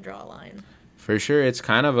sometimes you have to draw a line. For sure, it's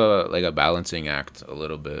kind of a balancing act a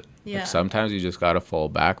little bit. Yeah. Like sometimes you just gotta fall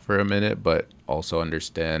back for a minute, but also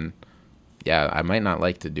understand, yeah, I might not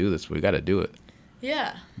like to do this, but we gotta do it.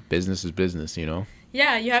 Yeah. Business is business, you know?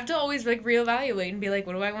 Yeah, you have to always, like, reevaluate and be like,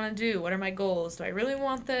 what do I want to do? What are my goals? Do I really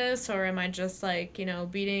want this? Or am I just, like, you know,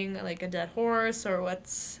 beating, like, a dead horse? Or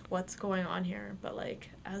what's going on here? But, like,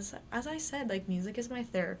 as I said, like, music is my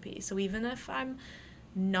therapy. So even if I'm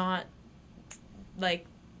not, like,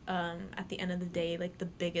 at the end of the day, like, the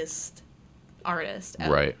biggest artist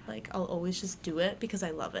ever, Right. like, I'll always just do it because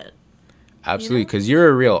I love it. Absolutely, You know? because you're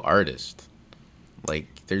a real artist. Like,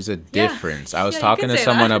 there's a difference. I was talking to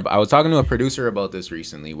someone. I was talking to a producer about this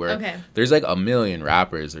recently, where there's like a million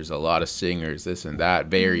rappers. There's a lot of singers, this and that,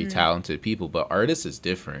 very talented people. But artists is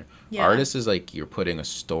different. Yeah. Artists is like you're putting a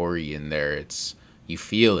story in there. You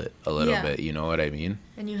feel it a little bit. You know what I mean?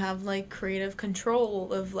 And you have like creative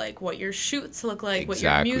control of like what your shoots look like,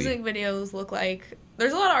 Exactly. what your music videos look like.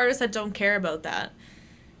 There's a lot of artists that don't care about that.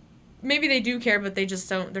 Maybe they do care, but they just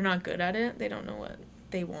don't. They're not good at it. They don't know what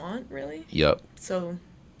they want, really. Yep. So,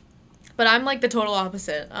 but I'm like the total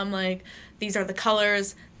opposite. I'm like, these are the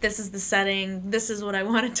colors, this is the setting, this is what I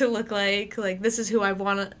want it to look like this is who I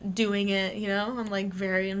want doing it, you know? I'm like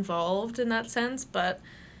very involved in that sense, but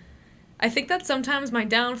I think that's sometimes my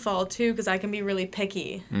downfall too, because I can be really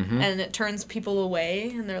picky, and it turns people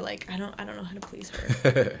away, and they're like, I don't know how to please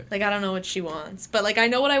her. Like, I don't know what she wants. But like, I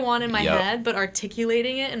know what I want in my head, but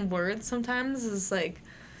articulating it in words sometimes is like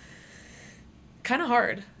kind of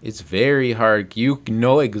hard. It's very hard. You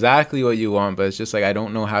know exactly what you want, but it's just like, I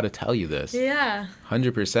don't know how to tell you this. Yeah.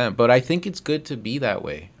 100%. But I think it's good to be that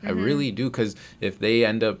way. I really do, because if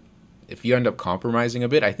you end up compromising a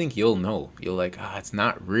bit, I think you'll know. You'll like, it's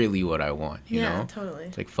not really what I want, you know? Yeah, totally.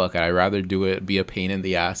 It's like, fuck it. I'd rather do it, be a pain in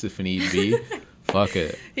the ass if need be. Fuck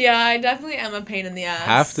it. Yeah, I definitely am a pain in the ass.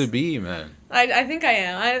 Have to be, man. I think I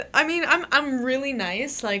am. I mean, I'm really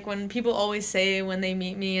nice. Like, when people always say, when they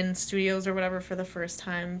meet me in studios or whatever for the first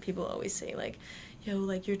time, people always say, like, yo,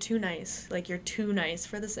 like, you're too nice. Like, you're too nice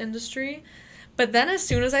for this industry. But then as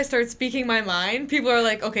soon as I start speaking my mind, people are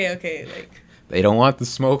like, okay, like... They don't want the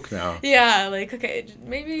smoke now. Yeah, like, okay,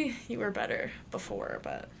 maybe you were better before,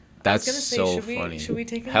 but... That's funny. Should we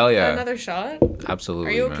take yeah. another shot? Absolutely,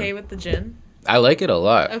 Are you okay with the gin? I like it a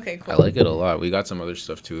lot. Okay, cool. I like it a lot. We got some other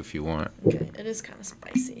stuff, too, if you want. Okay, it is kind of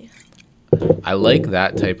spicy. I like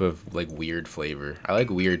that type of like weird flavor. I like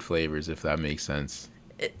weird flavors, if that makes sense.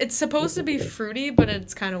 It's supposed to be fruity, but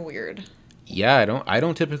it's kind of weird. Yeah, I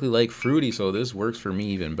don't typically like fruity, so this works for me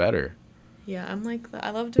even better. Yeah, I'm like, I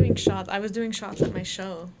love doing shots. I was doing shots at my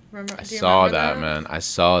show. Remember? I saw that, man. I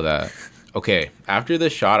saw that. Okay, after the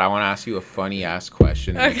shot, I want to ask you a funny ass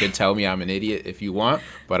question. Okay. You can tell me I'm an idiot if you want,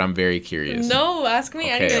 but I'm very curious. No, ask me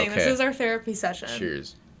anything. Okay. This is our therapy session.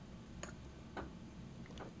 Cheers.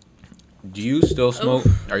 Do you still smoke?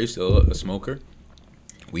 Are you still a smoker?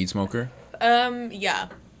 Weed smoker? Yeah.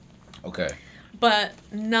 Okay. But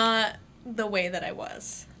not the way that I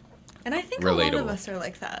was. And I think Relatable. A lot of us are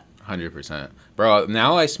like that. 100%. Bro,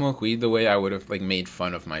 now I smoke weed the way I would have like made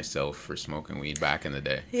fun of myself for smoking weed back in the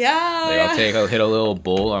day. Yeah. Like I'll hit a little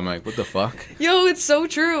bowl, I'm like, what the fuck? Yo, it's so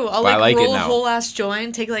true. I'll like roll a whole ass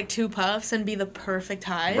joint, take like 2 puffs and be the perfect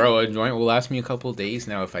high. Bro, a joint will last me a couple days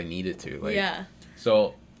now if I need it to. Like, yeah.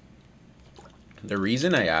 So the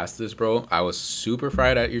reason I asked this, bro, I was super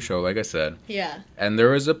fried at your show, like I said. Yeah. And there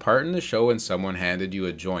was a part in the show when someone handed you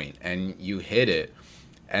a joint and you hit it.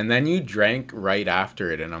 And then you drank right after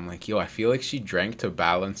it. And I'm like, yo, I feel like she drank to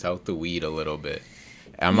balance out the weed a little bit.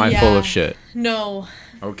 Am I full of shit? No.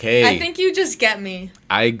 Okay. I think you just get me.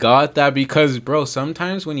 I got that because, bro,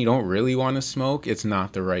 sometimes when you don't really want to smoke, it's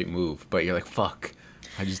not the right move. But you're like, fuck,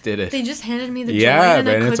 I just did it. They just handed me the joint and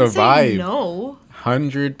I couldn't say no.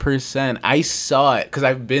 100%. I saw it because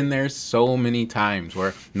I've been there so many times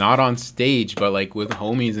where not on stage, but like with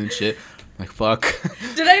homies and shit. Like, fuck.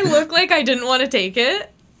 Did I look like I didn't want to take it?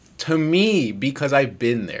 To me, because I've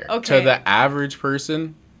been there. Okay. To the average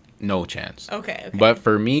person, no chance. Okay. But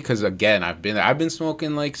for me, because again, I've been there. I've been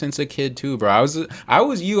smoking like since a kid too, bro. I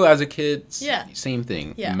was you as a kid. Yeah. Same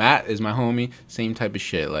thing. Yeah. Matt is my homie. Same type of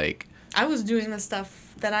shit. Like. I was doing the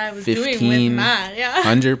stuff that I was doing with Matt. Yeah.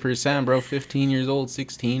 100%, bro. 15 years old,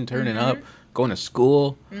 16, turning up, going to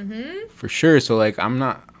school. For sure. So like,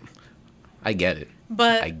 I get it.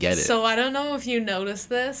 But I get it. So I don't know if you noticed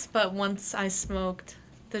this, but once I smoked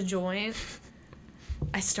the joint,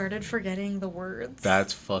 I started forgetting the words.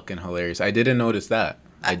 That's fucking hilarious. I didn't notice that.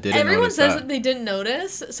 Everyone says that they didn't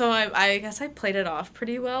notice, so I guess I played it off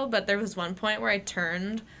pretty well, but there was one point where I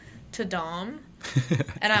turned to Dom,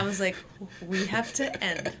 and I was like, we have to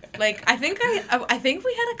end. Like, I think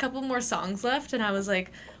we had a couple more songs left, and I was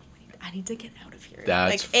like, wait, I need to get out of here.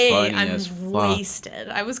 That's like, funny I'm as fuck. wasted.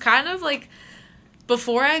 I was kind of like,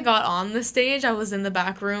 before I got on the stage, I was in the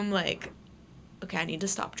back room like, okay, I need to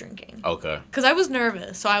stop drinking. Okay. Because I was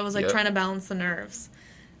nervous, so I was like trying to balance the nerves.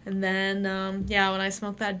 And then, when I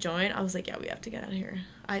smoked that joint, I was like, yeah, we have to get out of here.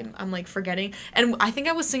 I'm like forgetting. And I think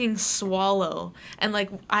I was singing Swallow. And like,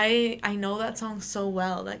 I know that song so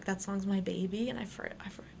well. Like, that song's my baby. And I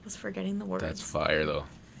was forgetting the words. That's fire, though.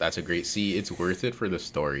 That's a great... See, it's worth it for the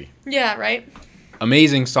story. Yeah, right?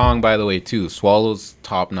 Amazing song, by the way, too. Swallow's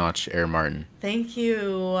top-notch Air Martin. Thank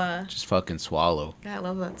you. Just fucking swallow. Yeah, I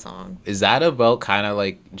love that song. Is that about kind of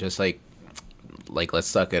like, just like, let's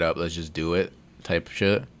suck it up, let's just do it type of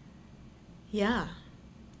shit? Yeah.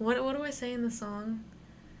 What do I say in the song?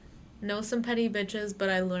 Know some petty bitches, but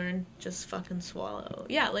I learned just fucking swallow.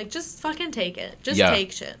 Yeah, like, just fucking take it. Just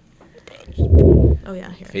take shit. Oh,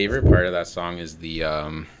 yeah, here. Favorite part of that song is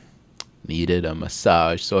the, needed a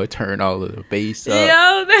massage, so I turned all of the bass up.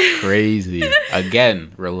 Yo, crazy.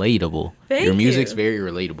 Again, relatable. Your music's very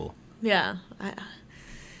relatable. Yeah.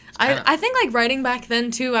 I think, like, writing back then,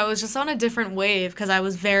 too, I was just on a different wave because I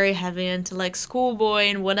was very heavy into, like, Schoolboy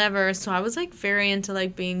and whatever, so I was, like, very into,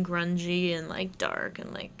 like, being grungy and, like, dark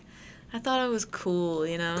and, like, I thought I was cool,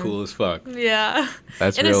 you know? Cool as fuck. Yeah.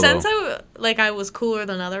 That's in real, a sense, I was cooler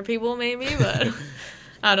than other people, maybe, but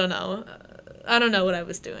I don't know. I don't know what I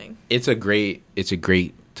was doing. It's a great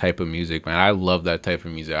type of music, man. I love that type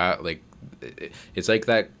of music. It's like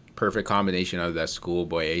that perfect combination of that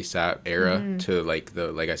Schoolboy ASAP era to like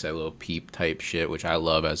I said, little Peep type shit, which I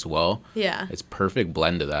love as well. Yeah. It's perfect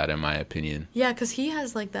blend of that, in my opinion. Yeah, because he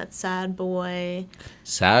has like that sad boy,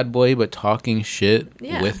 but talking shit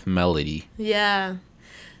with melody. Yeah.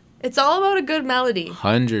 It's all about a good melody.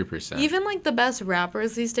 100%. Even, like, the best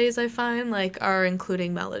rappers these days, I find, like, are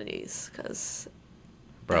including melodies. Because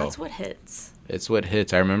that's what hits. It's what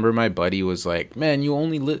hits. I remember my buddy was like, man, you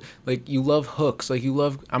only, you love hooks. Like, you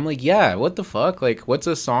love... I'm like, yeah, what the fuck? Like, what's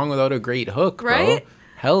a song without a great hook, bro? Right?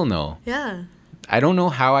 Hell no. Yeah. I don't know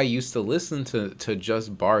how I used to listen to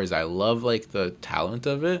just bars. I love, like, the talent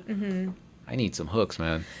of it. I need some hooks,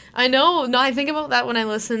 man. I know. No, I think about that when I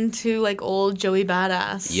listen to like old Joey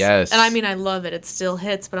Badass. Yes. And I mean, I love it. It still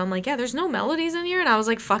hits, but I'm like, yeah, there's no melodies in here, and I was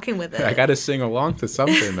like fucking with it. I gotta sing along to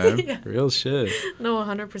something, man. Yeah. Real shit. No,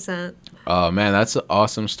 100%. Oh man, that's an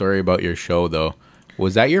awesome story about your show, though.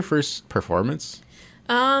 Was that your first performance?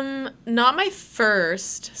 Not my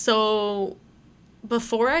first. So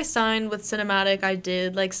before I signed with Cinematic, I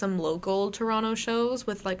did like some local Toronto shows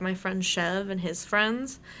with like my friend Chev and his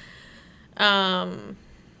friends. Yeah,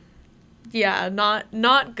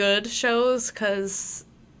 not good shows because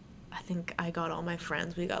I think I got all my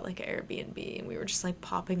friends. We got like Airbnb and we were just like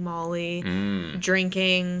popping Molly,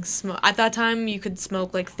 drinking, At that time, you could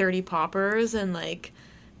smoke like 30 poppers and like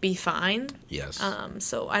be fine. Yes.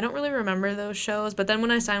 So I don't really remember those shows. But then when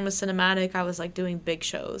I signed with Cinematic, I was like doing big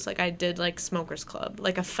shows. Like I did like Smokers Club,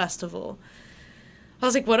 like a festival. I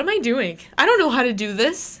was like, what am I doing? I don't know how to do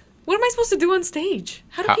this. What am I supposed to do on stage?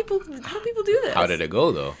 How do people do this? How did it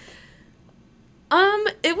go though?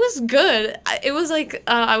 It was good. It was like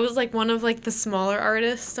I was like one of like the smaller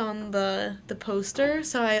artists on the poster,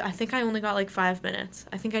 so I think I only got like 5 minutes.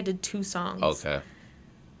 I think I did 2 songs. Okay.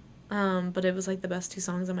 But it was like the best 2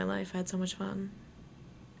 songs of my life. I had so much fun.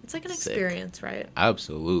 It's like an Sick. experience, right?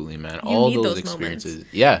 Absolutely, man. You All need those those experiences.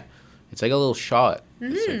 moments. Yeah. It's like a little shot.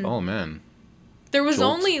 It's like, oh man. There was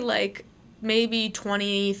Jolts. only like maybe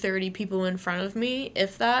 20, 30 people in front of me,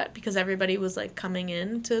 if that, because everybody was like coming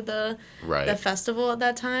in to the festival at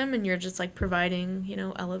that time, and you're just like providing,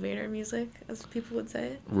 elevator music, as people would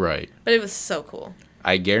say. Right. But it was so cool.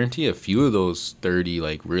 I guarantee a few of those 30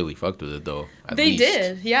 like really fucked with it though. They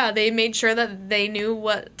did. Yeah, they made sure that they knew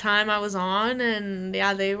what time I was on, and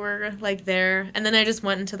yeah, they were like there. And then I just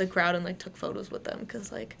went into the crowd and like took photos with them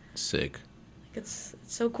because like Sick. it's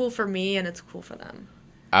so cool for me and it's cool for them.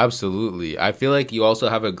 Absolutely. I feel like you also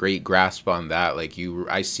have a great grasp on that. Like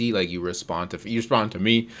I see like you respond to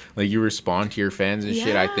me, like you respond to your fans and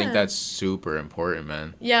shit. I think Yeah. that's super important,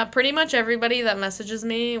 man. Yeah, pretty much everybody that messages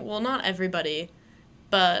me, well, not everybody,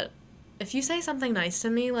 but if you say something nice to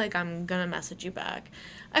me, like, I'm gonna message you back.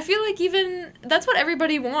 I feel like even, that's what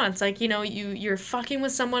everybody wants. Like, you're fucking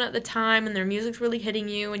with someone at the time and their music's really hitting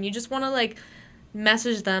you and you just want to, like,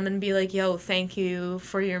 message them and be like, yo, thank you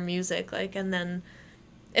for your music. Like, and then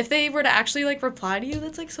if they were to actually, like, reply to you,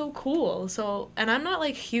 that's, like, so cool. So, and I'm not,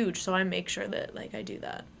 like, huge, so I make sure that, like, I do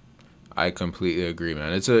that. I completely agree,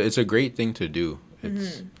 man. It's a great thing to do.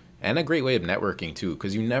 It's and a great way of networking too,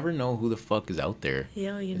 because you never know who the fuck is out there.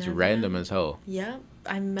 Yo, it's random as hell. Yeah,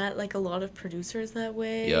 I met like a lot of producers that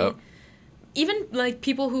way. Yep. Even like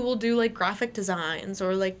people who will do like graphic designs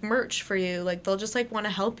or like merch for you. Like they'll just like want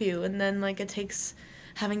to help you, and then like it takes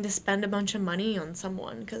having to spend a bunch of money on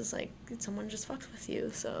someone because like someone just fucks with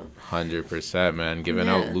you. So 100%, man. Giving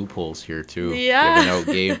out loopholes here too. Yeah. Giving out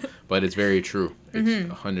game, but it's very true. It's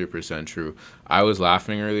 100% true. I was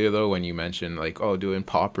laughing earlier though when you mentioned like, oh, doing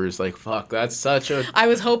poppers. Like, fuck, that's such a. I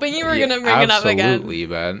was hoping you were gonna bring it up again. Absolutely,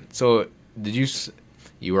 man. So did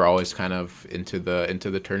you were always kind of into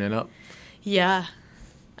the turning up? Yeah,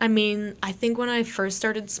 I mean, I think when I first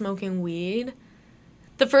started smoking weed.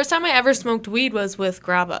 The first time I ever smoked weed was with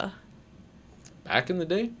Grabba. Back in the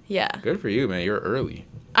day? Yeah. Good for you, man. You're early.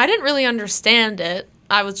 I didn't really understand it.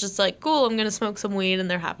 I was just like, cool, I'm going to smoke some weed,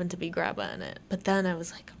 and there happened to be Grabba in it. But then I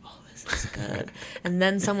was like, oh, this is good. And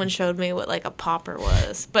then someone showed me what, like, a popper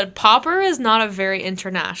was. But popper is not a very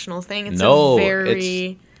international thing. It's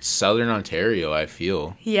it's Southern Ontario, I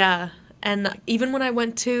feel. Yeah. And even when I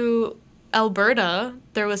went to Alberta,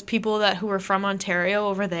 there was people who were from Ontario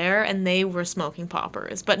over there, and they were smoking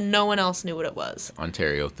poppers, but no one else knew what it was.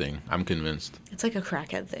 Ontario thing, I'm convinced. It's like a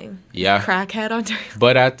crackhead thing. Yeah. Crackhead Ontario.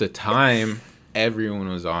 But at the time, everyone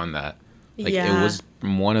was on that. Like, it was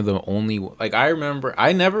one of the only, like, I remember,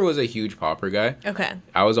 I never was a huge popper guy. Okay.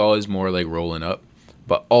 I was always more, like, rolling up.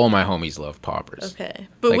 But all my homies love poppers. Okay.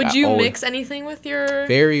 But like, would you mix anything with your...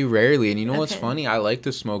 Very rarely. And you know what's funny? I like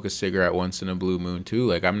to smoke a cigarette once in a blue moon, too.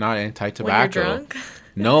 Like, I'm not anti-tobacco. When you're drunk?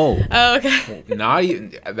 No. Oh, okay. Not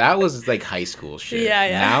even... That was, like, high school shit. Yeah.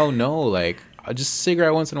 Now, no. Like, just a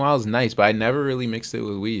cigarette once in a while is nice, but I never really mixed it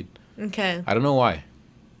with weed. Okay. I don't know why.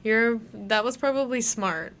 That was probably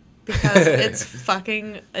smart, because it's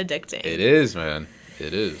fucking addicting. It is, man.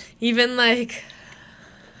 It is. Even, like...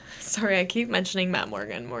 Sorry, I keep mentioning Matt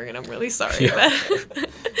Morgan. Morgan, I'm really sorry. Yeah.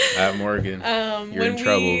 Matt Morgan, you're in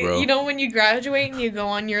trouble, bro. You know, when you graduate and you go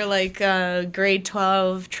on your, like, grade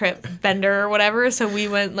 12 trip bender or whatever, so we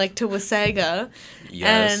went, like, to Wasaga.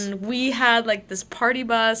 Yes. And we had, like, this party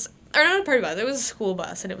bus, or not a party bus, it was a school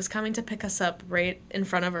bus, and it was coming to pick us up right in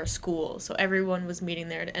front of our school. So everyone was meeting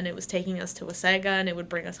there, and it was taking us to Wasaga, and it would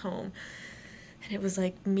bring us home. And it was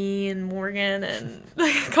like me and Morgan and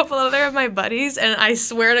like a couple other of my buddies. And I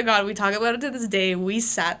swear to God, we talk about it to this day. We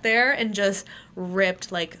sat there and just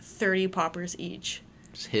ripped like 30 poppers each.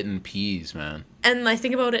 Just hitting peas, man. And I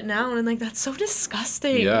think about it now and I'm like, that's so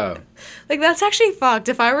disgusting. Yeah. Like, that's actually fucked.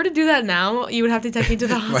 If I were to do that now, you would have to take me to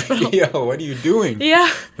the hospital. Like, yo, what are you doing?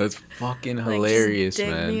 Yeah. That's fucking hilarious, like, just dig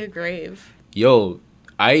man. me a grave. Yo,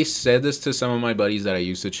 I said this to some of my buddies that I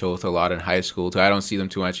used to chill with a lot in high school too. I don't see them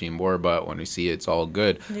too much anymore, but when we see it, it's all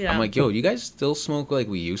good. Yeah. I'm like, yo, you guys still smoke like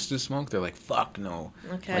we used to smoke? They're like, fuck no.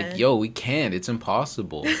 Okay. Like, yo, we can't. It's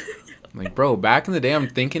impossible. I'm like, bro, back in the day, I'm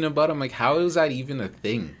thinking about it. I'm like, how is that even a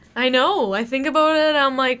thing? I know. I think about it.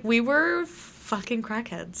 I'm like, we were fucking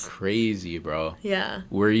crackheads. Crazy, bro. Yeah.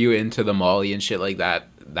 Were you into the Molly and shit like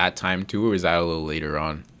that time too, or was that a little later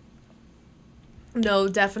on? No,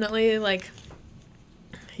 definitely, like,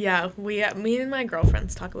 yeah, me and my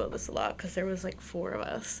girlfriends talk about this a lot because there was, like, 4 of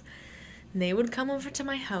us. And they would come over to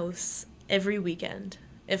my house every weekend,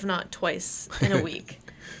 if not twice in a week.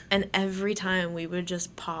 And every time we would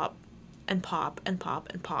just pop and pop and pop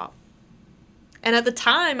and pop. And at the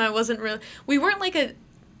time, we weren't like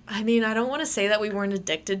I don't want to say that we weren't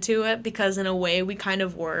addicted to it because in a way we kind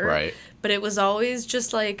of were. Right. But it was always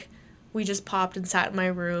just like, we just popped and sat in my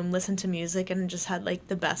room, listened to music, and just had, like,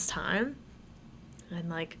 the best time. And,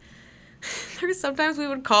 like, sometimes we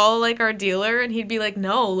would call, like, our dealer, and he'd be like,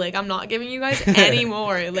 no, like, I'm not giving you guys any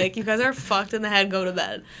more. Like, you guys are fucked in the head, go to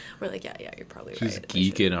bed. We're like, yeah, you're probably right. Just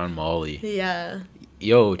geeking on Molly. Yeah.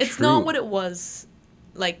 Yo, It's true. not what it was.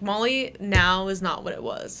 Like, Molly now is not what it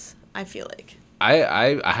was, I feel like.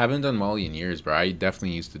 I haven't done Molly in years, bro. I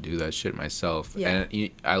definitely used to do that shit myself. Yeah. And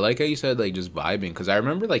I like how you said, like, just vibing. Because I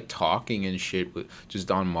remember, like, talking and shit just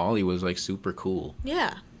on Molly was, like, super cool.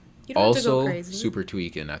 Yeah. You don't have to go Also, crazy. super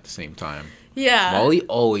tweaking at the same time. Yeah. Molly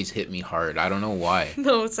always hit me hard. I don't know why.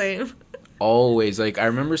 No, same. Always. Like, I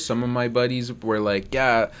remember some of my buddies were like,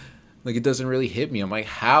 yeah, like, it doesn't really hit me. I'm like,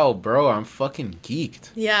 how, bro? I'm fucking geeked.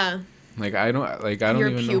 Yeah. Like, I don't Your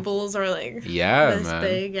even know. pupils are, like, Yeah, this man.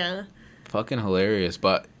 big, yeah. Fucking hilarious.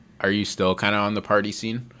 But are you still kind of on the party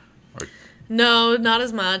scene? Or No, not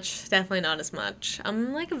as much. Definitely not as much.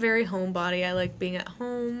 I'm, like, a very homebody. I like being at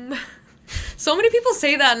home. So many people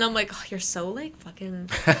say that, and I'm like, oh, you're so, like, fucking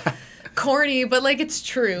corny. But, like, it's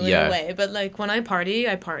true in a way. But, like, when I party,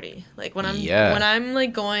 I party. Like, when I'm,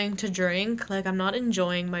 like, going to drink, like, I'm not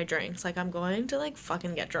enjoying my drinks. Like, I'm going to, like,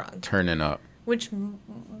 fucking get drunk. turning up. Which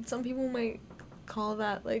some people might call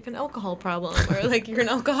that, like, an alcohol problem. Or, like, you're an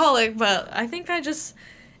alcoholic. But I think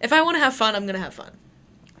if I want to have fun, I'm going to have fun.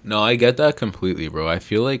 No, I get that completely, bro. I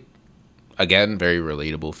feel like, again, very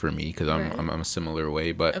relatable for me because Right. I'm a similar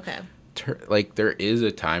way. But, Okay. like, there is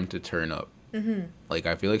a time to turn up. Mm-hmm. Like,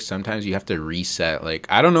 I feel like sometimes you have to reset. Like,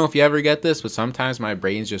 I don't know if you ever get this, but sometimes my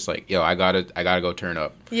brain's just like, yo, I gotta go turn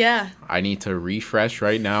up. Yeah. I need to refresh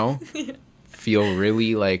right now. Feel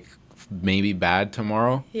really, like, maybe bad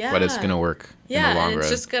tomorrow. Yeah. But it's gonna work in Yeah, the long and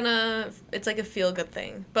it's run. just it's like a feel-good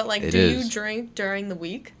thing. But, like, It do you is. drink during the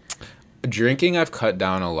week? Drinking, I've cut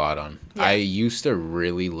down a lot on. Yeah. I used to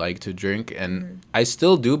really like to drink, and I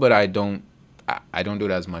still do, but I don't do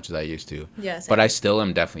it as much as I used to. Yeah, same. But I still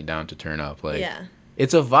am definitely down to turn up. Like, Yeah.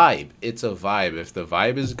 it's a vibe. It's a vibe. If the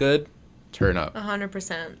vibe is good, turn up.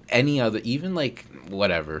 100%. Any other, even like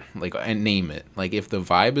whatever, like, and name it. Like, if the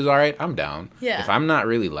vibe is all right, I'm down. Yeah. If I'm not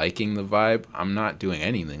really liking the vibe, I'm not doing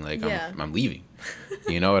anything. Like, Yeah. I'm leaving.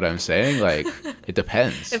 You know what I'm saying? Like, it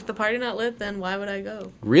depends. If the party not lit, then why would I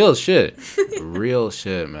go? Real shit. Real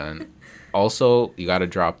shit, man. Also, you gotta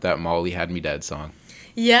drop that Molly Had Me Dead song.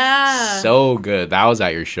 Yeah. So good. That was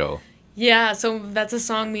at your show. Yeah, so that's a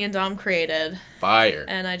song me and Dom created. Fire.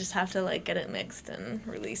 And I just have to, like, get it mixed and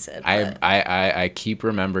release it. I keep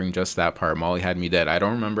remembering just that part. Molly Had Me Dead. I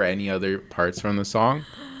don't remember any other parts from the song.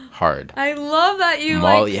 Hard. I love that you,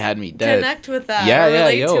 Molly like, Had Me Dead. connect with that. Yeah, or yeah,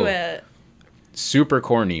 relate yo. to it. Super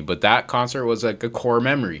corny, but that concert was like a core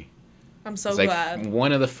memory. I'm so It's like glad.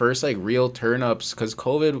 one of the first like real turn ups because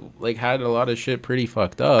COVID like had a lot of shit pretty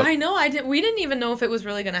fucked up. I know. We didn't even know if it was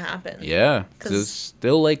really going to happen. Yeah, because 'Cause- it's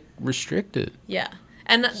still like restricted. Yeah.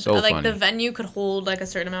 And, So like, funny. the venue could hold, like, a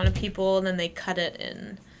certain amount of people, and then they cut it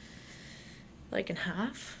in, like, in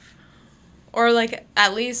half. Or, like,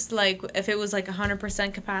 at least, like, if it was, like,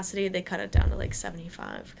 100% capacity, they cut it down to, like,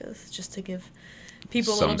 75, because just to give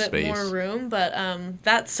people a Some little bit space. more room. But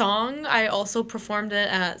that song, I also performed it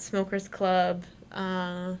at Smokers Club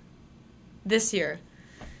this year.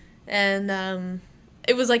 And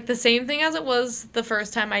it was, like, the same thing as it was the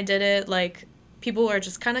first time I did it. Like, people were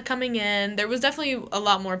just kind of coming in. There was definitely a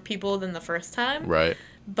lot more people than the first time. Right.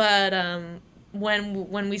 But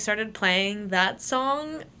when we started playing that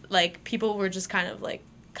song, like, people were just kind of, like,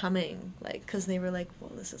 coming, like, because they were like,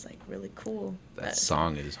 well, this is, like, really cool. That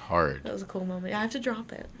song is hard. That was a cool moment. Yeah, I have to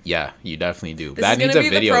drop it. Yeah, you definitely do. This that is needs a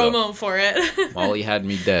video, the promo for it. Molly had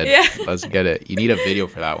me dead. Yeah. Let's get it. You need a video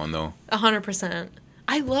for that one, though. 100%.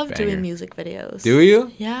 I love Banger. doing music videos. Do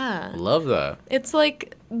you? Yeah. Love that. It's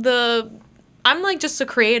like I'm like just a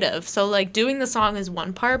creative, so like doing the song is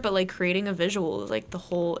one part, but like creating a visual is like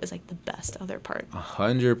the best other part.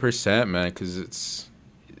 100%, man, because it's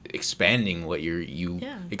expanding what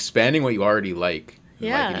expanding what you already like.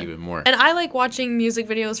 Yeah. Like it even more. And I like watching music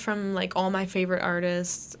videos from like all my favorite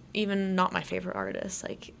artists, even not my favorite artists.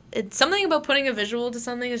 Like, it's something about putting a visual to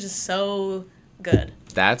something is just so good.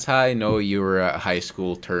 That's how I know you were a high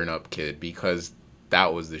school turn-up kid, because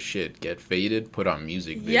that was the shit. Get faded, put on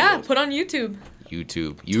music videos. Yeah, put on YouTube.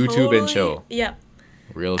 YouTube Totally. and chill. Yeah.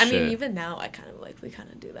 Real shit. I mean, even now, we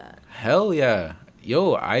kind of do that. Hell yeah.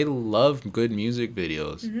 Yo, I love good music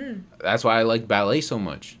videos. Mm-hmm. That's why I like ballet so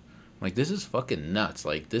much. Like, this is fucking nuts.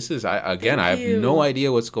 Like, this is, I have you. no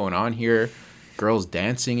idea what's going on here. Girls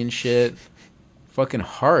dancing and shit. Fucking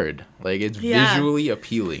hard. Like, it's visually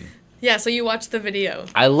appealing. Yeah, so you watched the video.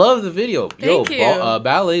 I love the video. Thank you.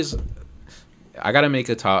 Ballets. I gotta make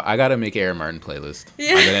Aaron Martin playlist.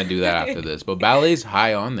 Yeah. I'm gonna do that after this. But ballet's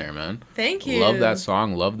high on there, man. Thank you. Love that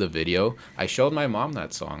song. Love the video. I showed my mom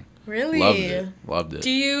that song. Really? Loved it. Do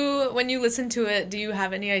you, when you listen to it, do you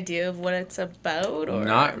have any idea of what it's about? Or?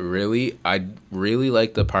 Not really. I really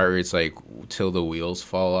like the part where it's like, till the wheels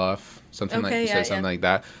fall off. Something like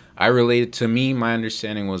that. I related, to me, my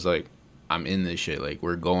understanding was like, I'm in this shit. Like,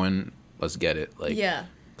 we're going, let's get it. Like, yeah.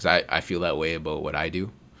 Because I feel that way about what I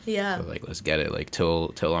do. Yeah. So, like, let's get it. Like,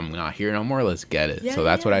 till I'm not here no more, let's get it. Yeah, so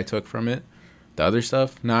that's what I took from it. The other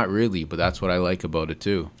stuff, not really, but that's what I like about it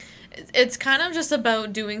too. It's kind of just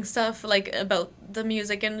about doing stuff, like, about the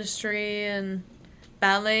music industry, and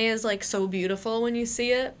ballet is, like, so beautiful when you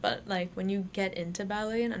see it, but, like, when you get into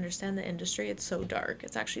ballet and understand the industry, it's so dark.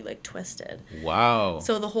 It's actually, like, twisted. Wow.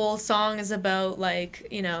 So the whole song is about, like,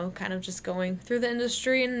 you know, kind of just going through the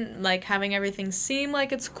industry and, like, having everything seem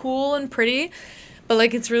like it's cool and pretty, but,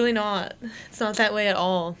 like, it's really not. It's not that way at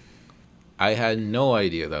all. I had no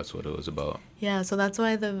idea that's what it was about. Yeah, so that's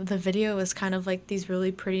why the video is kind of like these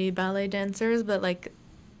really pretty ballet dancers, but like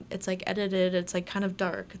it's like edited, it's like kind of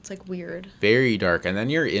dark, it's like weird. Very dark, and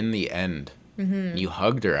then you're in the end. Mm-hmm. You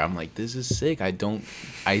hugged her. I'm like, this is sick. I don't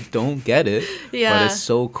get it. Yeah. But it's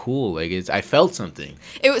so cool. Like, I felt something.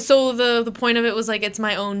 It was, so the point of it was like, it's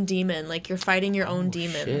my own demon. Like, you're fighting your own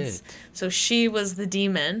demons. Shit. So she was the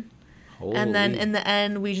demon. Holy. And then in the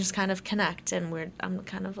end, we just kind of connect, and we're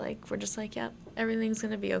just like, yep, everything's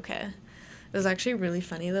gonna be okay. It was actually really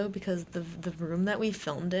funny though, because the room that we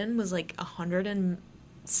filmed in was like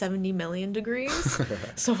 170 million degrees.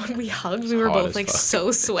 So when we hugged, we were both like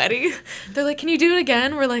so sweaty. They're like, "Can you do it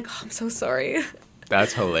again?" We're like, "Oh, I'm so sorry."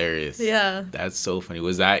 That's hilarious. Yeah. That's so funny.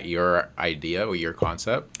 Was that your idea or your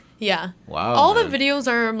concept? Yeah. Wow. All man. the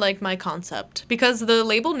videos are like my concept, because the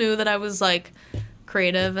label knew that I was like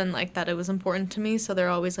creative and like that it was important to me, so they're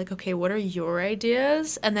always like, "Okay, what are your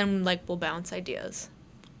ideas?" And then like we'll bounce ideas.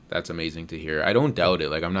 That's amazing to hear. I don't doubt it.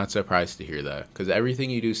 Like, I'm not surprised to hear that, because everything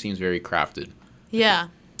you do seems very crafted. Yeah,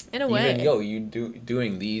 in a way. Even, you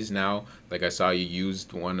doing these now. Like, I saw you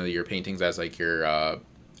used one of your paintings as like your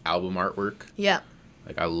album artwork. Yeah.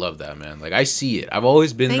 Like, I love that, man. Like, I see it. I've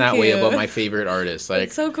always been that way about my favorite artists. Like,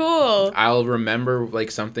 it's so cool. I'll remember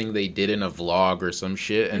like something they did in a vlog or some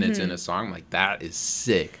shit, and it's in a song. I'm like, that is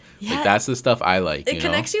sick. Yeah. Like, that's the stuff I like. It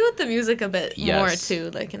connects you with the music a bit more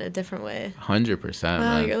too, like in a different way. 100%. Wow,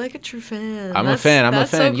 man. you're like a true fan. I'm a fan. I'm a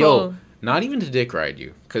fan. So Yo, cool. not even to dick ride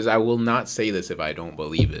you, because I will not say this if I don't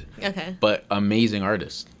believe it. Okay. But amazing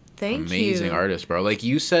artist. Amazing artist, bro. Like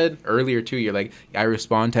you said earlier too, you're like, I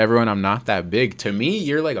respond to everyone. I'm not that big. To me,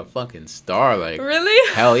 you're like a fucking star. Like,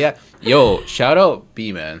 really? Hell yeah. Yo, shout out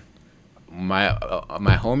B, man. My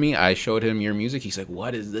homie, I showed him your music. He's like,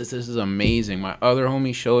 what is this? This is amazing. My other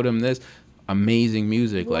homie showed him this. Amazing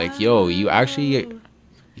music. Wow. Like, yo, you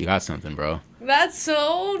got something, bro. That's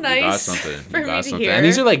so nice. You got something. For me to hear. And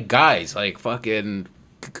these are like guys, like fucking,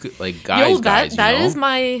 like guys. Yo, that is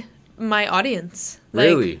my audience.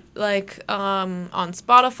 Really? Like on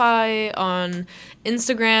Spotify, on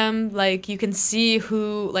Instagram, like you can see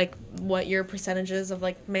who, like what your percentages of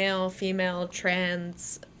like male, female,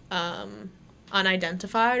 trans,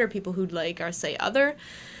 unidentified, or people who like are say other.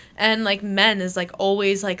 And like men is like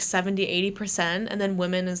always like 70-80%, and then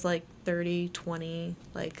women is like 30-20,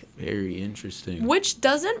 like very interesting. Which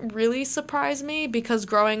doesn't really surprise me, because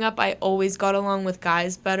growing up I always got along with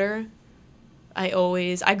guys better. I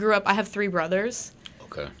grew up, I have 3 brothers.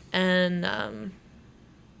 Okay. And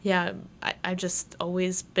yeah, I just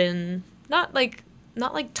always been not like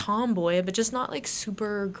tomboy, but just not like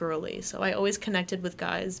super girly. So I always connected with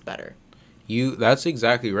guys better. That's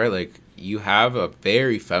exactly right. Like, you have a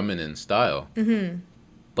very feminine style. Mm-hmm.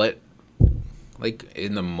 But, like,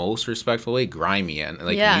 in the most respectful way, grimy and,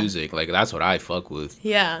 like, Yeah. music. Like, that's what I fuck with.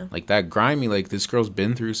 Yeah. Like, that grimy, like, this girl's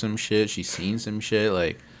been through some shit. She's seen some shit.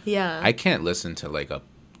 Like, Yeah. I can't listen to, like, a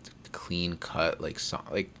clean cut, like, song.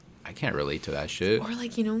 Like, I can't relate to that shit. Or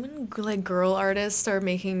like, you know, when like girl artists are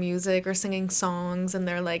making music or singing songs and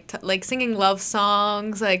they're like like singing love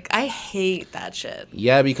songs, like I hate that shit.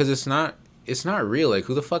 Yeah, because it's not real. Like,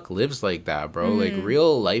 who the fuck lives like that, bro? Like,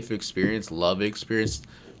 real life experience, love experience,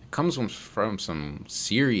 comes from some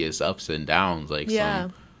serious ups and downs. Like, Yeah.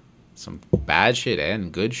 some bad shit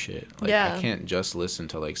and good shit. Like, Yeah. I can't just listen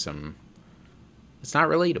to like some. It's not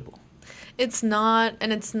relatable. It's not,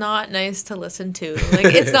 and it's not nice to listen to. Like,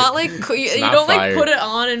 it's not like you not don't fire. like put it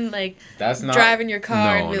on and like That's not drive in your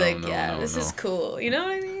car no, and be no, like, no, yeah, no, this no. is cool. You know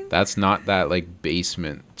what I mean? That's not that like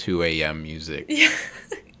basement 2 a.m. music. Yeah.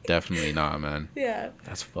 Definitely not, man. Yeah.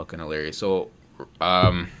 That's fucking hilarious. So,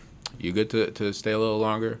 you good to stay a little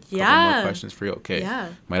longer? Couple Yeah. more questions for you. Okay. Yeah.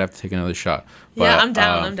 Might have to take another shot. Yeah, I'm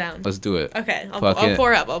down, I'm down. Let's do it. Okay, I'll Fucking-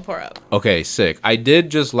 pour up. I'll pour up. Okay, sick. I did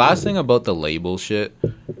just last thing about the label shit.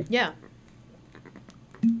 Yeah.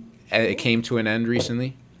 It came to an end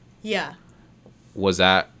recently. Yeah. Was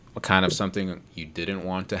that kind of something you didn't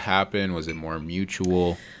want to happen? Was it more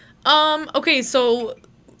mutual? Okay, so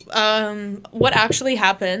what actually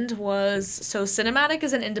happened was, so Cinematic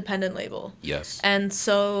is an independent label. Yes. And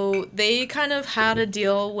so they kind of had a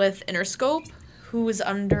deal with Interscope, who was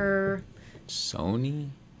under,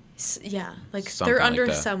 Sony? yeah, like Something they're like under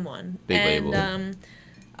that. someone. Big and label.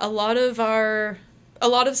 a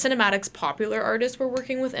lot of Cinematic's popular artists were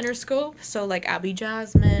working with Interscope, so like Abby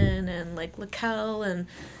Jasmine and like Laquelle and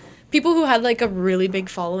people who had like a really big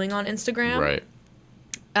following on Instagram. Right.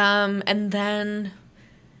 And then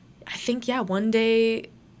I think, yeah, one day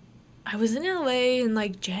I was in LA in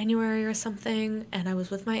like January or something, and I was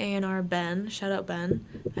with my A&R, Ben. Shout out Ben.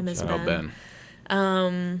 I miss Shout Ben. out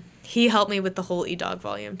Ben. He helped me with the whole E-Dog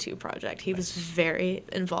Volume 2 project. He was very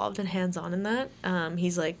involved and hands-on in that.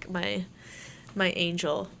 He's like my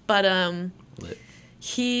angel. But Lit.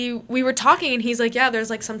 we were talking, and he's like, yeah, there's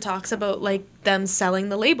like some talks about like them selling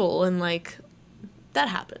the label, and like that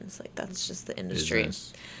happens. Like, that's just the industry.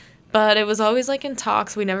 Business. But it was always like in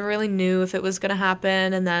talks. We never really knew if it was gonna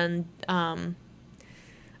happen. And then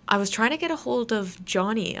I was trying to get a hold of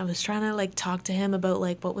Johnny. I was trying to like talk to him about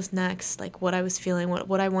like what was next, like what I was feeling,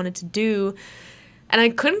 what I wanted to do, and I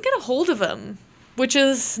couldn't get a hold of him, which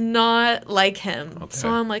is not like him. Okay. So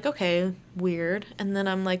I'm like, okay, weird. And then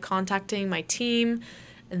I'm like contacting my team,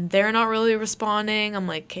 and they're not really responding. I'm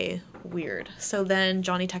like, okay, weird. So then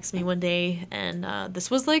Johnny texted me one day, and this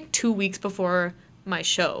was like 2 weeks before my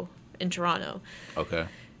show in Toronto. Okay.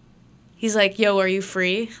 He's like, yo, are you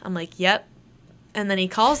free? I'm like, yep. And then he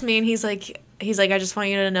calls me, and he's like, I just want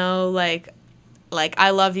you to know, like I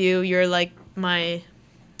love you. You're like my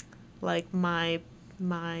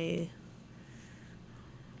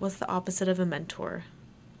what's the opposite of a mentor?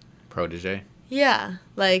 Protege. Yeah,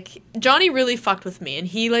 like Johnny really fucked with me, and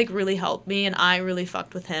he like really helped me, and I really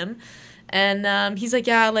fucked with him. And he's like,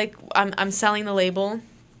 yeah, like I'm selling the label.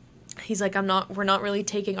 He's like, we're not really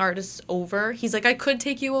taking artists over. He's like, I could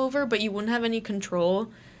take you over, but you wouldn't have any control,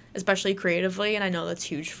 especially creatively, and I know that's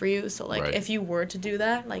huge for you. So like, Right. if you were to do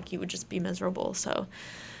that, like you would just be miserable. So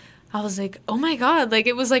I was like, oh my God, like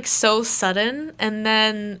it was like so sudden. And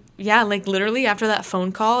then, yeah, like literally after that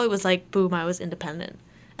phone call, it was like, boom, I was independent.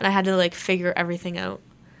 And I had to like figure everything out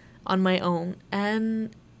on my own.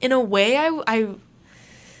 And in a way,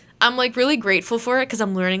 I'm like really grateful for it because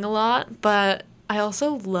I'm learning a lot, but I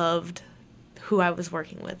also loved who I was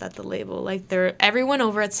working with at the label. Like everyone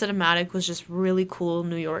over at Cinematic was just really cool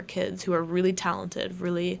New York kids who are really talented,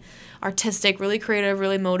 really artistic, really creative,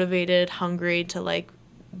 really motivated, hungry to like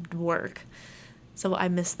work. So I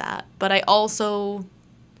miss that. But I also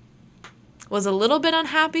was a little bit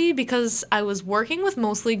unhappy because I was working with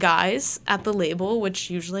mostly guys at the label, which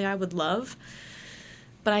usually I would love.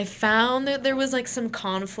 But I found that there was like some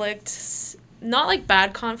conflict, not like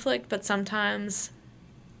bad conflict, but sometimes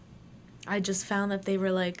I just found that they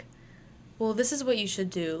were like, well, this is what you should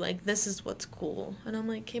do. Like, this is what's cool. And I'm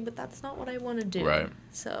like, okay, but that's not what I want to do. Right.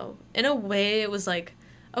 So in a way, it was like,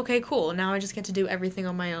 okay, cool. Now I just get to do everything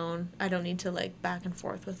on my own. I don't need to like back and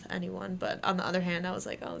forth with anyone. But on the other hand, I was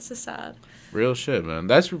like, oh, this is sad. Real shit, man.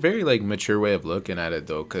 That's a very like mature way of looking at it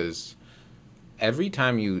though, because every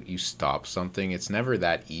time you stop something, it's never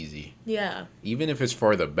that easy. Yeah. Even if it's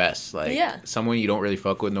for the best. Like, someone you don't really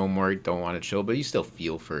fuck with no more, don't want to chill, but you still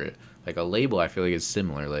feel for it. Like, a label, I feel like it's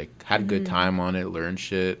similar. Like, had a good time on it, learned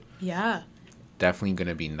shit. Yeah. Definitely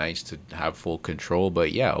gonna be nice to have full control,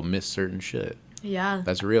 but yeah, I'll miss certain shit. Yeah.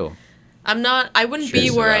 That's real. I wouldn't be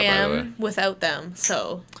where I am without them,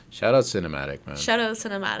 so. Shout out Cinematic, man. Shout out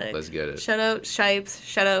Cinematic. Let's get it. Shout out Shipes.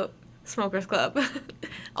 Shout out Smokers Club.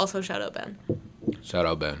 Also, shout out Ben. Shout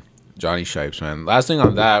out Ben. Johnny Shipes, man. Last thing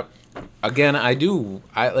on that, again,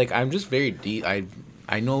 I'm just very deep.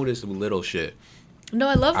 I noticed little shit. No,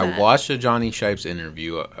 I love that. I watched a Johnny Shipes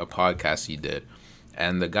interview, a podcast he did,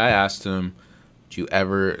 and the guy asked him, do you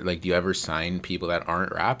ever sign people that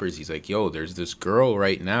aren't rappers? He's like, yo, there's this girl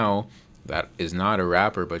right now that is not a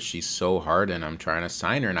rapper, but she's so hard, and I'm trying to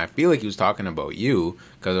sign her. And I feel like he was talking about you,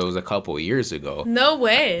 because it was a couple years ago. No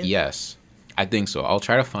way. Yes, I think so. I'll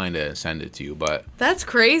try to find it and send it to you, but... That's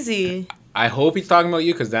crazy. I hope he's talking about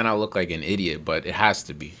you, because then I'll look like an idiot, but it has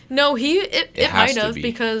to be. No, it might have,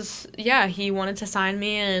 because, yeah, he wanted to sign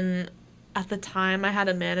me, and at the time I had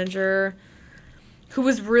a manager who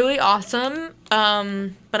was really awesome,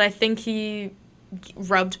 but I think he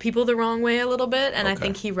rubbed people the wrong way a little bit, and I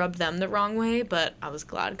think he rubbed them the wrong way, but I was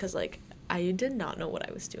glad, because, like, I did not know what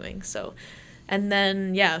I was doing, so, and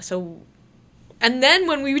then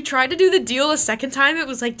when we tried to do the deal a second time, it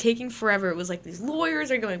was, like, taking forever. It was, like, these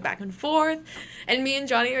lawyers are going back and forth, and me and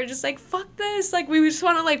Johnny are just like, fuck this, like, we just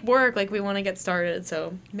want to, like, work, like, we want to get started,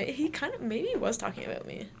 so maybe he was talking about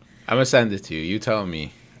me. I'm gonna send it to you. You tell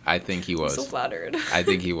me. I think he was. I'm so flattered. I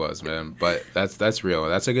think he was, man. But that's real.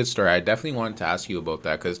 That's a good story. I definitely wanted to ask you about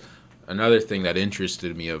that, because another thing that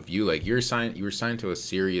interested me of you, like, you were signed to a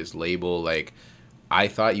serious label. Like, I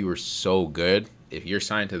thought you were so good. If you're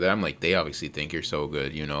signed to them, like, they obviously think you're so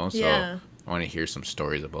good, you know? So yeah. I want to hear some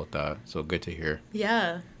stories about that. So good to hear.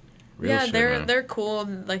 Yeah. Real shit, man. They're cool.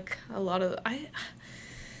 Like, a lot of...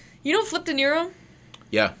 You know Flip De Niro?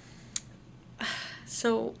 Yeah.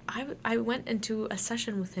 So I went into a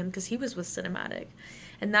session with him because he was with Cinematic,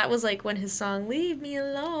 and that was like when his song "Leave Me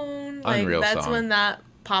Alone," like Unreal that's song. when that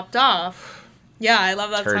popped off. Yeah, I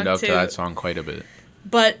love that song too. Turned up to that song quite a bit.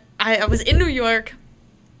 But I was in New York,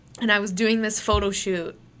 and I was doing this photo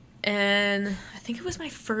shoot, and I think it was my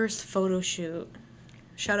first photo shoot.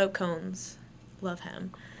 Shout out Cones, love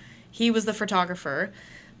him. He was the photographer.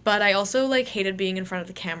 But I also, like, hated being in front of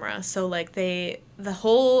the camera. So, like, the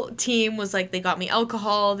whole team was, like, they got me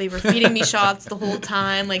alcohol. They were feeding me shots the whole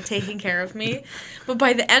time, like, taking care of me. But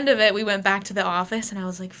by the end of it, we went back to the office, and I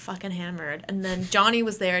was, like, fucking hammered. And then Johnny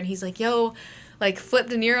was there, and he's like, yo, like, Flip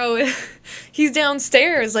De Niro, he's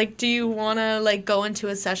downstairs. Like, do you want to, like, go into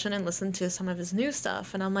a session and listen to some of his new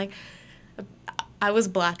stuff? And I'm like... I was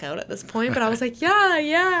blackout at this point, but I was like,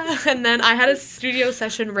 yeah. And then I had a studio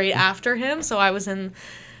session right after him, so I was in...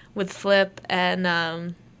 with Flip, and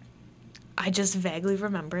I just vaguely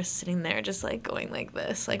remember sitting there just, like, going like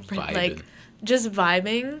this, like, just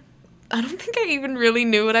vibing. I don't think I even really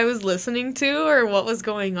knew what I was listening to or what was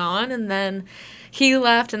going on, and then he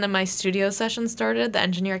left, and then my studio session started. The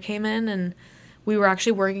engineer came in, and we were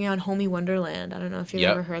actually working on Homie Wonderland. I don't know if you've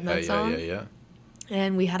ever heard that song. Yeah.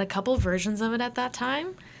 And we had a couple versions of it at that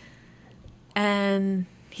time, and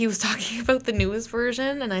he was talking about the newest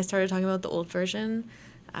version, and I started talking about the old version.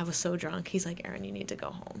 I was so drunk. He's like, Erin, you need to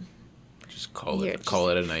go home. Just call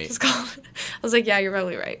it a night. Just call it. I was like, yeah, you're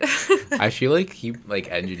probably right. I feel like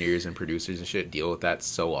engineers and producers and shit deal with that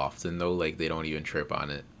so often, though. Like, they don't even trip on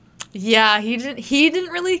it. Yeah, he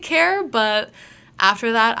didn't really care, but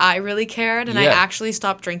after that, I really cared, and I actually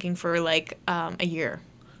stopped drinking for, like, a year.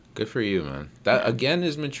 Good for you, man. That, again,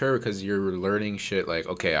 is mature, because you're learning shit like,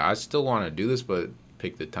 okay, I still want to do this, but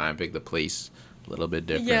pick the time, pick the place a little bit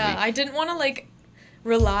differently. Yeah, I didn't want to, like...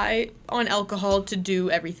 rely on alcohol to do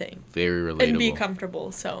everything. Very relatable. And be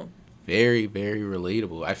comfortable, so. Very, very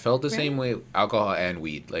relatable. I felt the same way, alcohol and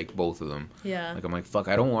weed, like, both of them. Yeah. Like, I'm like, fuck,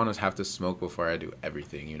 I don't want to have to smoke before I do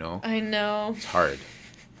everything, you know? I know. It's hard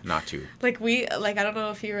not to. Like, I don't know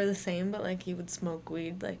if you were the same, but, like, you would smoke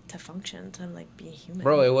weed, like, to function, to, like, be a human.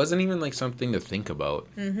 Bro, it wasn't even, like, something to think about.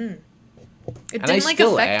 Mm-hmm. It didn't, like,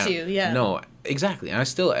 affect you, yeah. No, exactly. And I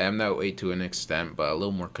still am that way to an extent, but a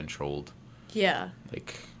little more controlled. Yeah.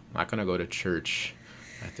 Like, I'm not gonna go to church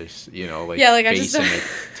at this, you know, like, facing a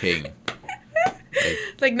thing.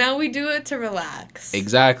 Like, now we do it to relax.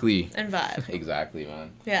 Exactly. And vibe. Exactly,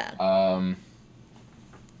 man. Yeah.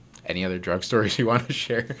 Any other drug stories you want to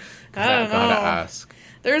share? I don't know. Gotta ask.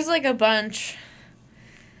 There's, like, a bunch.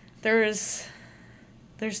 There's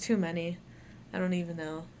too many. I don't even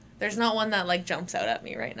know. There's not one that like jumps out at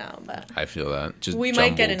me right now, but I feel that. Just we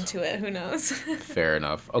jumbled. might get into it. Who knows? Fair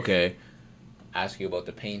enough. Okay. Ask you about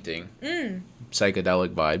the painting.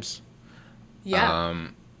 Psychedelic vibes. Yeah.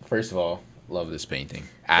 First of all, love this painting.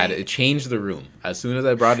 It changed the room. As soon as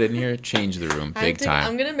I brought it in here, it changed the room big time.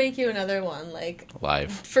 I'm gonna make you another one, like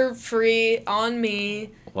live for free on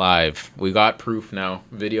me. Live. We got proof now.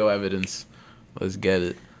 Video evidence. Let's get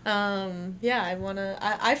it. Yeah,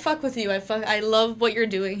 I fuck with you. I love what you're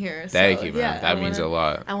doing here. Thank you, man. Yeah, that means a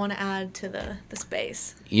lot. I want to add to the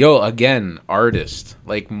space. Yo, again, artist.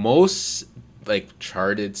 Like most like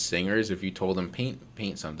charted singers, if you told them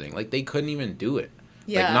paint something, like they couldn't even do it.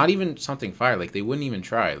 Yeah. Like not even something fire. Like they wouldn't even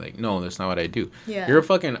try. Like, no, that's not what I do. Yeah. You're a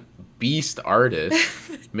fucking beast artist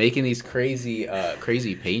making these crazy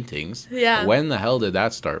paintings. Yeah. When the hell did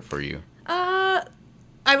that start for you?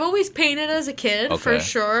 I've always painted as a kid, for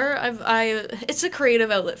sure. It's a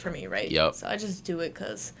creative outlet for me, right? Yep. So I just do it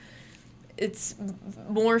because it's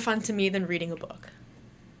more fun to me than reading a book.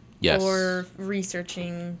 Yes. Or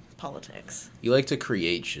researching politics. You like to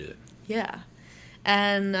create shit. Yeah.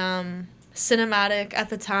 And Cinematic at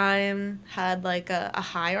the time had like a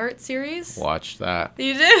high art series. Watch that.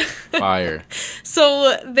 You did? Fire.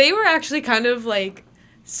 So they were actually kind of like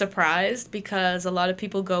surprised because a lot of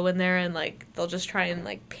people go in there and like they'll just try and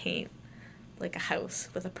like paint like a house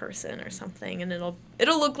with a person or something, and it'll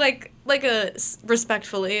look like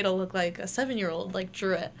respectfully it'll look like a 7-year-old like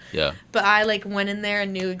drew it. Yeah. But I like went in there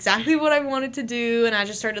and knew exactly what I wanted to do, and I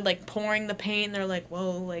just started like pouring the paint, and they're like,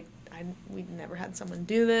 whoa, like we've never had someone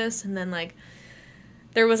do this. And then like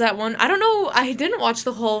there was that one, I don't know, I didn't watch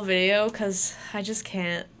the whole video because I just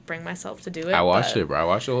can't bring myself to do it. I watched it, bro. I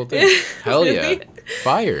watched the whole thing. Hell Really? yeah.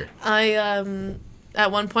 Fire. I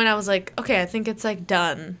at one point I was like, okay, I think it's like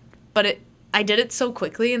done, but I did it so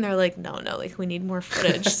quickly, and they're like, no, like we need more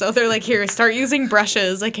footage. So they're like, here, start using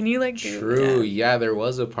brushes. Like, can you like do? True. Yeah, there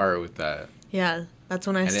was a part with that. Yeah, that's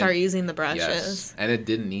when I start using the brushes. Yes, and it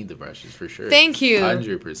didn't need the brushes for sure. Thank you.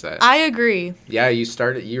 100%. I agree. Yeah, you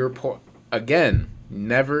were again.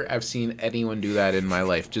 Never have seen anyone do that in my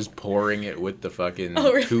life. Just pouring it with the fucking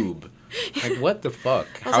tube. Like, what the fuck?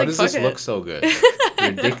 How like, does fuck this it. look so good?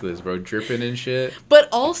 Ridiculous, bro. Dripping and shit. But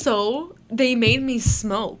also, they made me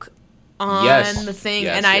smoke on the thing,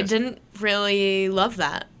 and I didn't really love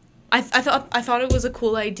that. I thought it was a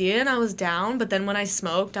cool idea, and I was down. But then when I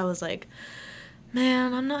smoked, I was like,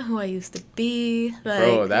 man, I'm not who I used to be. Like,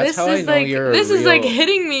 bro, that's how I know you're This is like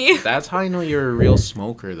hitting me. That's how I know you're a real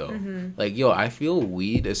smoker, though. Mm-hmm. Like, yo, I feel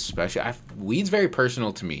weed especially. Weed's very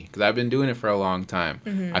personal to me because I've been doing it for a long time.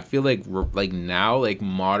 Mm-hmm. I feel like now, like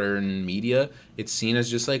modern media, it's seen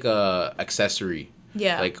as just like a accessory.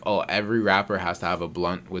 Yeah. Like, oh, every rapper has to have a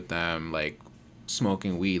blunt with them, like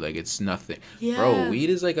smoking weed. Like, it's nothing. Yeah. Bro, weed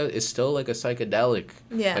is it's still like a psychedelic.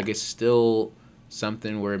 Yeah. Like, it's still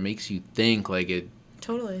something where it makes you think. Like, it.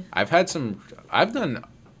 Totally. I've done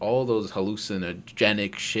all those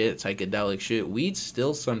hallucinogenic shit, psychedelic shit. Weed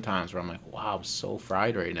still sometimes where I'm like, wow, I'm so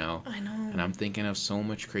fried right now. I know. And I'm thinking of so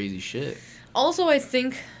much crazy shit. Also, I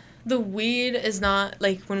think the weed is not,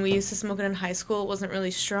 like, when we used to smoke it in high school, it wasn't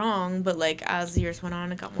really strong, but, like, as the years went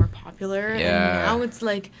on, it got more popular. Yeah. And now it's,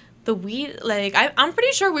 like, the weed, like, I'm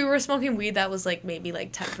pretty sure we were smoking weed that was, like, maybe,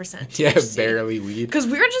 like, 10% THC. Yeah, barely weed. Because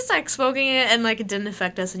we were just, like, smoking it, and, like, it didn't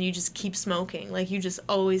affect us, and you just keep smoking. Like, you just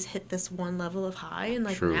always hit this one level of high, and,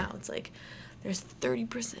 like, True. now it's, like, there's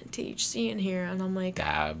 30% THC in here, and I'm, like,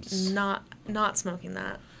 Dabs. not smoking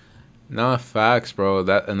that. No, facts, bro.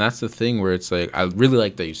 That's the thing where it's like, I really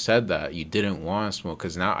like that you said that you didn't want to smoke,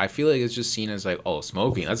 because now I feel like it's just seen as like, oh,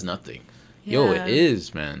 smoking, that's nothing. Yeah. Yo, it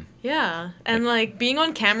is, man. Yeah, and like being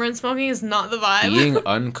on camera and smoking is not the vibe. Being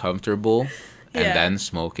uncomfortable and Yeah. then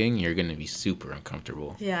smoking, you're gonna be super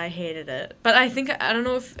uncomfortable. Yeah, I hated it. But I don't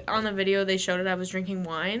know if on the video they showed it, I was drinking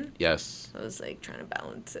wine. Yes. I was like trying to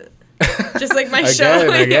balance it. Just like my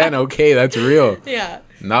show. Again, okay, that's real. Yeah.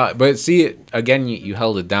 But see, again, you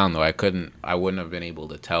held it down though. I wouldn't have been able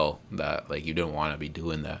to tell that like you didn't want to be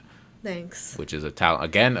doing that. Thanks. Which is a talent.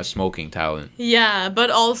 Again, a smoking talent. Yeah, but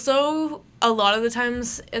also a lot of the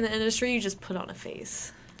times in the industry you just put on a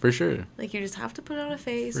face. For sure. Like you just have to put on a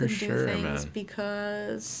face For and sure, do things man.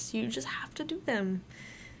 because you just have to do them.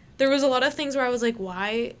 There was a lot of things where I was like,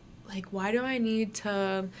 why do I need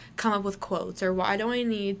to come up with quotes, or why do I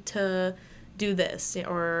need to do this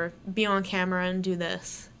or be on camera and do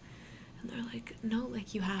this? And they're like, no,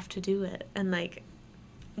 like you have to do it. And like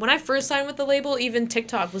when I first signed with the label, even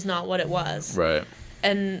TikTok was not what it was. Right.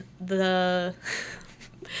 And the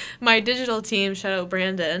my digital team, shout out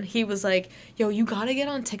Brandon, he was like, yo, you gotta get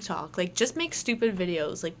on TikTok. Like, just make stupid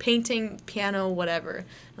videos, like painting, piano, whatever.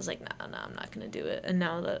 I was like, nah, I'm not gonna do it. And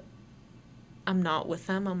now that I'm not with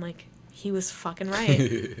them, I'm like, he was fucking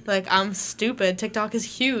right. Like, I'm stupid. TikTok is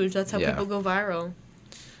huge. That's how people go viral.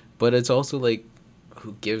 But it's also like,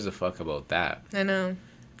 who gives a fuck about that? I know.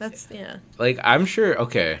 That's, yeah. Like, I'm sure,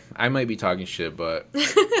 okay, I might be talking shit, but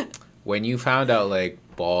when you found out, like,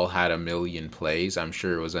 Ball had 1 million plays, I'm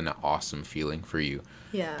sure it was an awesome feeling for you.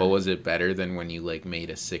 Yeah. But was it better than when you, like, made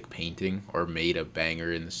a sick painting or made a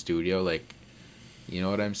banger in the studio? Like, you know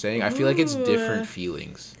what I'm saying? I feel like it's different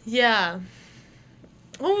feelings. Yeah.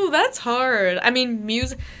 Oh, that's hard. I mean,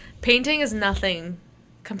 painting is nothing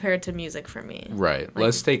compared to music for me. Right. Like,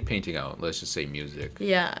 let's take painting out. Let's just say music.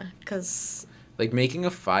 Yeah, because... Like, making a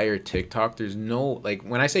fire TikTok, there's no... Like,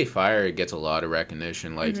 when I say fire, it gets a lot of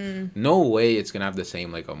recognition. Like, no way it's gonna have the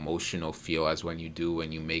same, like, emotional feel as when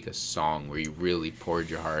you make a song where you really poured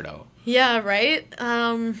your heart out. Yeah, right?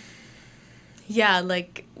 Yeah,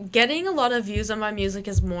 like, getting a lot of views on my music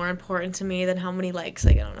is more important to me than how many likes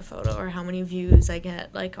I get on a photo or how many views I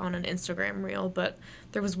get, like, on an Instagram reel. But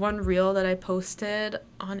there was one reel that I posted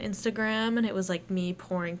on Instagram, and it was, like, me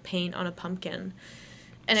pouring paint on a pumpkin.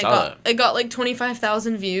 And it got like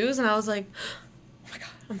 25,000 views, and I was like, oh my god,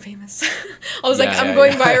 I'm famous. I was I'm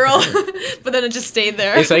going viral. But then it just stayed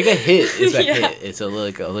there. It's like a hit. It's a hit. It's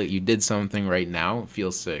like you did something right now. It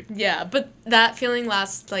feels sick. Yeah, but that feeling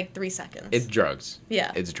lasts like 3 seconds. It's drugs.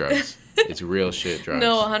 Yeah. It's drugs. It's real shit drugs.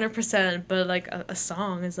 No, 100%. But like a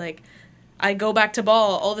song is like, I go back to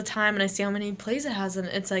Ball all the time, and I see how many plays it has, and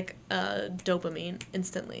it's like dopamine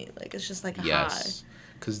instantly. Like, it's just like a high.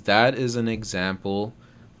 Because that is an example...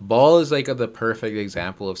 Ball is like the perfect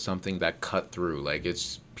example of something that cut through. Like,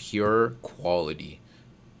 it's pure quality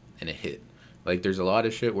and it hit. Like, there's a lot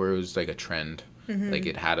of shit where it was like a trend. Like,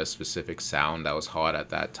 it had a specific sound that was hot at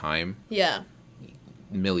that time. Yeah.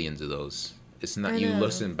 Millions of those. It's not, you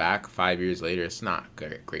listen back 5 years later, it's not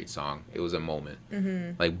a great song. It was a moment.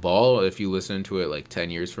 Like, Ball, if you listen to it like 10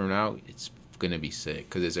 years from now, it's gonna be sick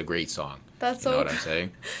because it's a great song. That's you know what I'm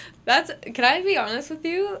saying? Can I be honest with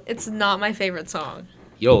you? It's not my favorite song.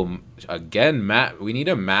 Yo, again, Matt, we need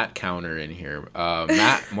a Matt counter in here.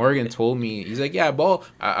 Matt Morgan told me, he's like, yeah, Ball,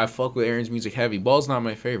 I fuck with Aaron's music heavy. Ball's not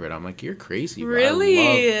my favorite. I'm like, you're crazy, bro.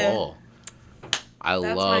 Really? I love Ball.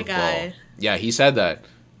 That's my guy. Ball. Yeah, he said that.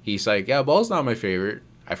 He's like, yeah, Ball's not my favorite.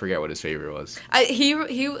 I forget what his favorite was. He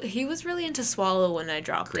was really into Swallow when I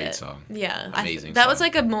dropped it. Great song. Yeah. Amazing that song. was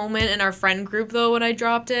like a moment in our friend group, though, when I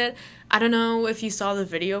dropped it. I don't know if you saw the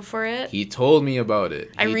video for it. He told me about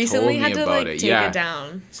it. I recently had to, like, take it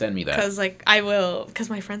down. Send me that. Because, like, I will. Because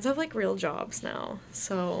my friends have, like, real jobs now.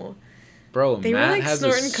 So... Bro, they Matt were, like, has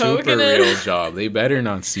a super real job. They better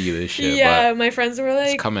not see this shit. Yeah, my friends were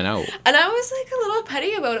like... It's coming out. And I was, like, a little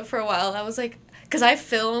petty about it for a while. I was like... Because I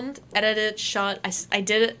filmed, edited, shot, I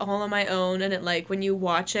did it all on my own, and it, like, when you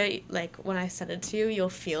watch it, like, when I send it to you, you'll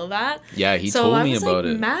feel that. Yeah, he told me about it. So I was,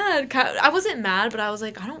 like, mad. I wasn't mad, but I was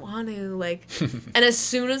like, I don't want to, like... And as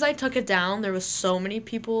soon as I took it down, there was so many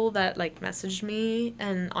people that, like, messaged me,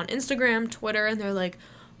 and on Instagram, Twitter, and they're like,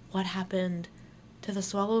 what happened to the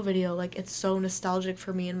Swallow video? Like, it's so nostalgic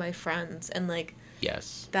for me and my friends, and, like...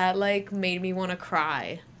 Yes. That, like, made me want to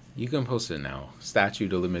cry. You can post it now.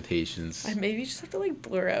 Statute of limitations. I maybe just have to, like,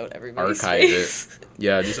 blur out everybody's archive face. it.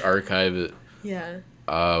 Yeah, just archive it. Yeah.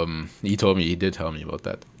 He did tell me about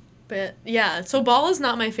that. But yeah, so Ball is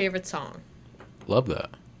not my favorite song. Love that.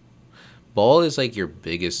 Ball is like your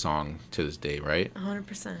biggest song to this day, right?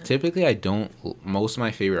 100%. Typically, most of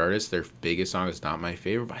my favorite artists, their biggest song is not my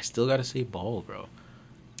favorite, but I still gotta say Ball, bro.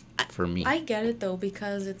 For me. I get it, though,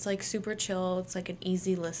 because it's, like, super chill. It's, like, an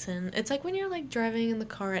easy listen. It's like when you're, like, driving in the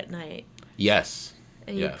car at night. Yes.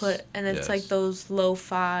 And it's, like, those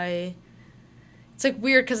lo-fi... It's, like,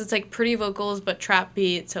 weird because it's, like, pretty vocals but trap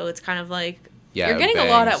beat, so it's kind of, like... Yeah, you're getting a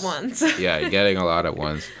lot at once. Yeah, you're getting a lot at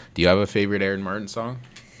once. Do you have a favorite Aaron Martin song?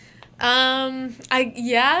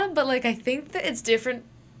 But, like, I think that it's different...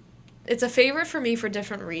 It's a favorite for me for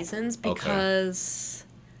different reasons because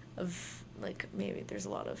of... Like, maybe there's a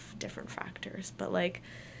lot of different factors, but, like,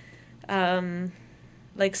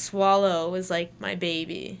 Swallow is, like, my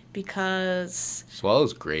baby, because...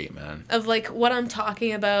 Swallow's great, man. Of, like, what I'm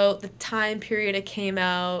talking about, the time period it came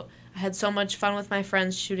out. I had so much fun with my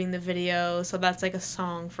friends shooting the video, so that's, like, a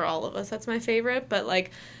song for all of us. That's my favorite, but, like,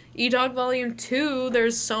 E-Dog Volume 2,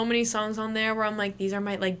 there's so many songs on there where I'm like, these are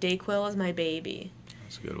my, like, Dayquil is my baby.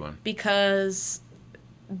 That's a good one. Because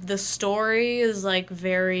the story is, like,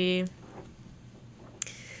 very...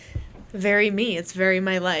 very me. It's very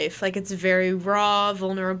my life. Like, it's very raw,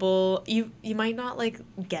 vulnerable. You might not, like,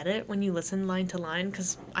 get it when you listen line to line,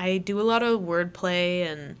 because I do a lot of wordplay,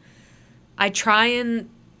 and I try and,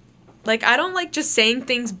 like, I don't like just saying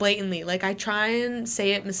things blatantly. Like, I try and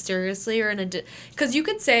say it mysteriously or in a... Because you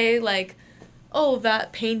could say, like, oh,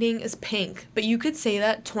 that painting is pink, but you could say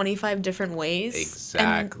that 25 different ways.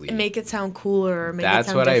 Exactly. And make it sound cooler or make it That's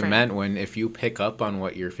sound what different. I meant when if you pick up on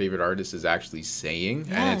what your favorite artist is actually saying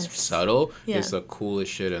and it's Yes. subtle, Yeah. it's the coolest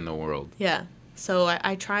shit in the world. Yeah. So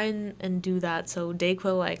I try and do that. So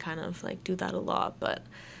Dayquil, I kind of, like, do that a lot. But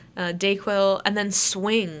Dayquil, and then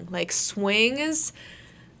Swing. Like, Swing is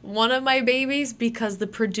one of my babies because the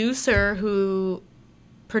producer who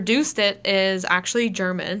produced it is actually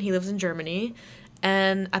German. He lives in Germany.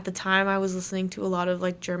 And at the time, I was listening to a lot of,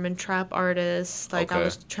 like, German trap artists. Like, I Okay.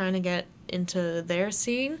 was trying to get into their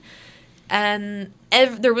scene. And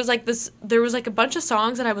there was a bunch of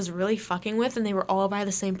songs that I was really fucking with, and they were all by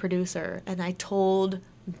the same producer. And I told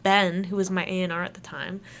Ben, who was my A&R at the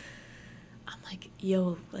time, I'm like,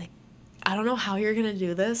 yo, like, I don't know how you're going to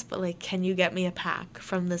do this, but, like, can you get me a pack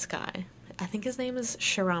from this guy? I think his name is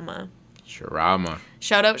Sharama. Sharama.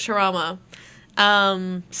 Shout out Sharama.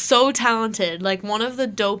 So talented. Like, one of the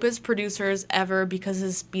dopest producers ever because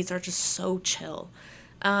his beats are just so chill.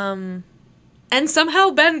 And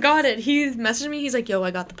somehow Ben got it. He messaged me. He's like, yo,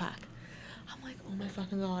 I got the pack. I'm like, oh my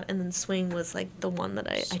fucking God. And then Swing was, like, the one that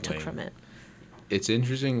I took Swing. from it. It's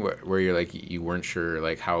interesting where you're like, you weren't sure,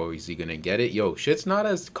 like, how is he going to get it? Yo, shit's not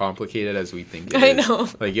as complicated as we think it is. I know.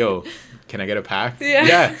 Like, yo, can I get a pack?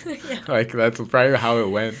 Yeah. Yeah. Like, that's probably how it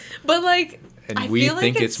went. But, like, And I we feel like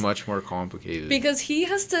think it's much more complicated. because he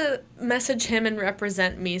has to message him and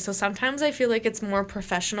represent me. So sometimes I feel like it's more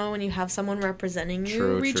professional when you have someone representing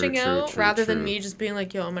you reaching out rather than me just being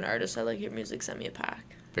like, yo, I'm an artist. I like your music. Send me a pack.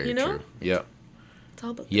 Very you know? true. Yeah. It's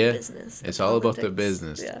all about the business. It's all about the politics.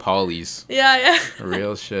 business. Yeah. Pollies. Yeah.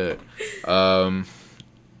 Real shit.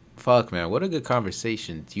 Fuck, man. What a good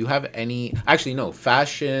conversation. Do you have any... Actually, no.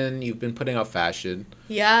 Fashion. You've been putting out fashion.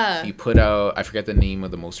 Yeah. You put out... I forget the name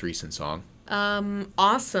of the most recent song.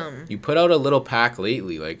 Awesome. You put out a little pack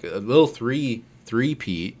lately. Like a little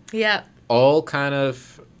three-peat. Yeah. All kind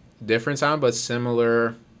of different sound, but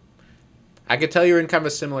similar... I could tell you were in kind of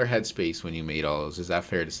a similar headspace when you made all those. Is that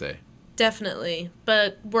fair to say? Definitely.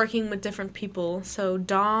 But working with different people. So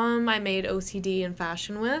Dom, I made OCD and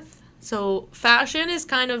fashion with. So fashion is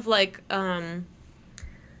kind of like,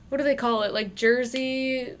 what do they call it? Like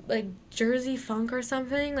Jersey funk or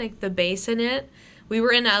something? Like the bass in it. We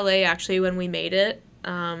were in LA actually when we made it.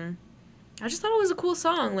 I just thought it was a cool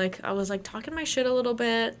song. Like I was like talking my shit a little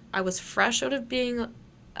bit. I was fresh out of being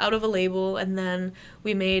out of a label, and then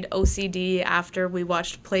we made OCD after we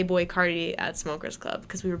watched Playboi Carti at Smokers Club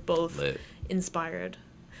because we were both inspired.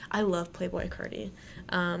 I love Playboi Carti.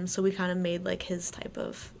 So we kind of made like his type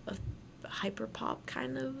of hyper pop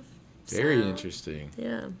kind of Very sound. interesting.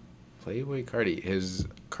 Yeah. Playboi Carti, his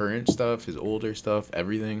current stuff, his older stuff,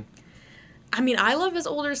 everything. I mean, I love his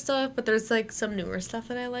older stuff, but there's like some newer stuff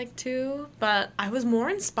that I like too. But I was more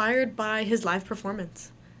inspired by his live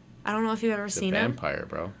performance. I don't know if you've ever seen him. Vampire,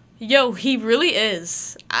 bro. Yo, he really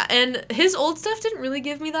is. And his old stuff didn't really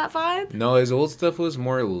give me that vibe. No, his old stuff was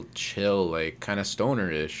more chill, like kind of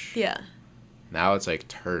stoner-ish. Yeah. Now it's like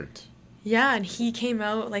turned. Yeah, and he came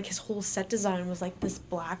out, like, his whole set design was, like, this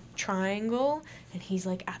black triangle, and he's,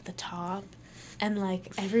 like, at the top. And,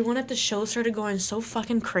 like, everyone at the show started going so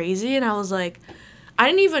fucking crazy, and I was, like, I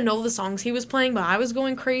didn't even know the songs he was playing, but I was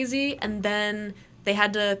going crazy, and then they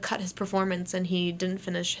had to cut his performance, and he didn't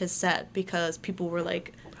finish his set because people were,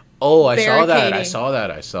 like... Oh, I saw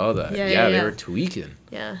that. Yeah, they were tweaking.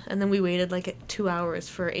 Yeah, and then we waited, like, 2 hours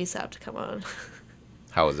for ASAP to come on.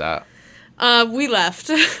 How was that? We left.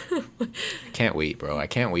 Can't wait, bro. I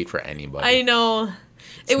can't wait for anybody. I know.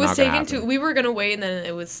 It was taking too... We were gonna wait, and then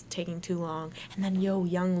it was taking too long. And then,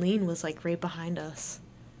 Young Lean was, like, right behind us.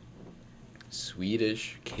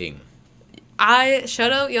 Swedish king.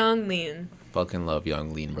 Shout out Young Lean. Fucking love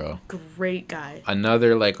Young Lean, bro. Great guy.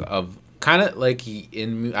 Another, like, of... Kind of, like,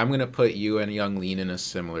 I'm going to put you and Young Lean in a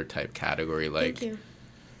similar type category. Like, Thank you.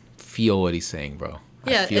 Feel what he's saying, bro.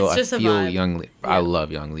 Yeah, it's just a vibe. Young Lean. Yeah. I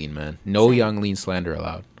love Young Lean, man. No Same. Young Lean slander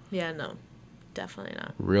allowed. Yeah, no. Definitely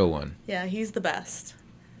not. Real one. Yeah, he's the best.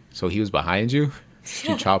 So he was behind you? Did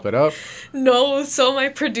you chop it up? No, so my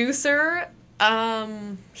producer,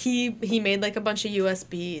 he made, like, a bunch of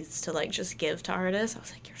USBs to, like, just give to artists. I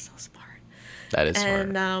was like, you're so smart. That is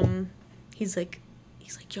smart. And he's like,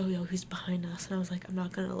 he's like, yo, who's behind us? And I was like, I'm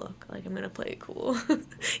not gonna look. Like, I'm gonna play it cool.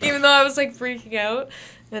 Even though I was, like, freaking out.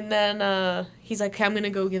 And then he's like, okay, I'm gonna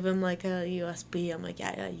go give him, like, a USB. I'm like,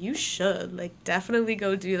 yeah, you should. Like, definitely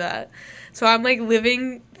go do that. So I'm, like,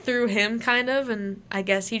 living through him, kind of. And I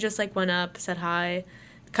guess he just, like, went up, said hi,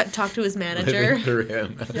 talked to his manager. Living through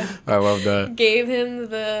him. Yeah. I love that. Gave him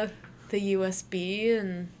the USB,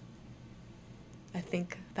 and I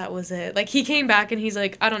think that was it. Like, he came back and he's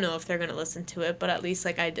like, I don't know if they're gonna listen to it, but at least,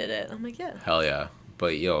 like, I did it. I'm like, yeah. Hell yeah.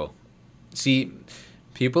 But yo, see,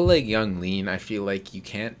 people like Young Lean, I feel like you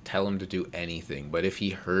can't tell him to do anything, but if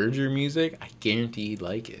he heard your music, I guarantee he'd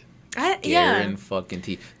like it. Yeah. Fucking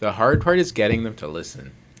T. The hard part is getting them to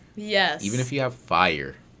listen. Yes. Even if you have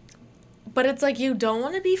fire. But it's like, you don't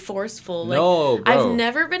want to be forceful. Like, no, bro. I've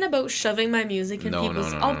never been about shoving my music in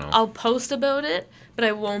people's... I'll post about it, but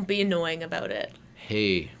I won't be annoying about it.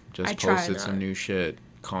 Hey, just posted some new shit.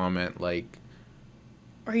 Comment, like...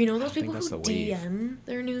 Or you know those people who DM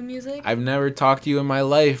their new music? I've never talked to you in my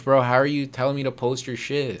life, bro. How are you telling me to post your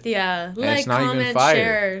shit? Yeah. And like, it's not comment, even fire.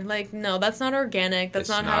 share. Like, no, that's not organic. That's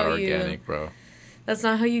not how you... It's not organic, bro. That's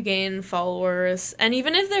not how you gain followers. And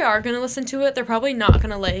even if they are going to listen to it, they're probably not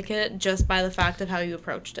going to like it just by the fact of how you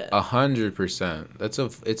approached it.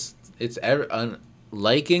 100%.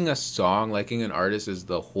 Liking a song, liking an artist is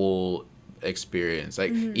the whole experience.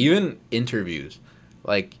 Like, even interviews.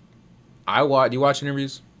 Like, do you watch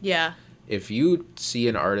interviews? Yeah. If you see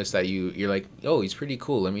an artist that you're like, oh, he's pretty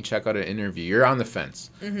cool, let me check out an interview, you're on the fence.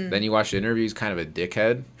 Then you watch the interview, he's kind of a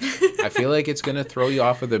dickhead. I feel like it's going to throw you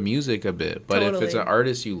off of the music a bit. But if it's an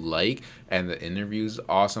artist you like and the interview's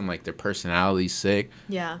awesome, like their personality's sick,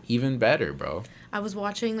 yeah, even better, bro. I was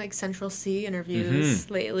watching, like, Central C interviews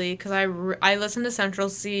lately because I listen to Central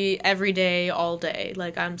C every day, all day.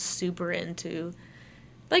 Like, I'm super into...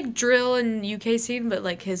 like, drill and UK scene, but,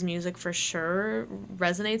 like, his music for sure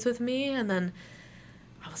resonates with me. And then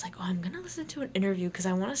I was like, oh, I'm going to listen to an interview because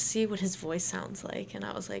I want to see what his voice sounds like. And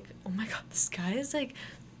I was like, oh, my God, this guy is, like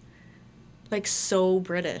so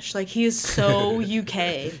British. Like, he is so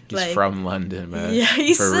UK. He's from London, man. Yeah,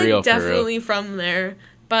 he's, for like, real, definitely from there.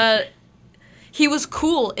 But he was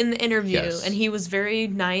cool in the interview. Yes. And he was very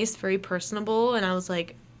nice, very personable. And I was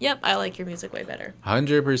like... yep, I like your music way better.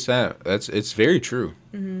 100%. It's very true.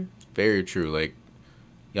 Very true. Like,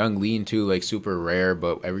 Young Lean too, like, super rare,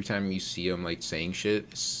 but every time you see him, like, saying shit,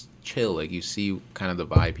 it's chill. Like, you see kind of the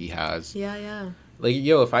vibe he has. Yeah. Like,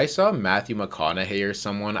 yo, if I saw Matthew McConaughey or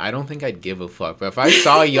someone, I don't think I'd give a fuck. But if I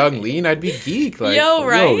saw Young Lean, I'd be geek. Like, yo,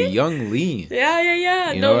 right? Yo, Young Lean.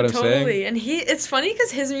 Yeah. You know what I'm saying? Totally. And it's funny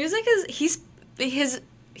because his music is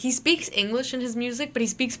he speaks English in his music, but he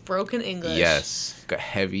speaks broken English. Yes. Got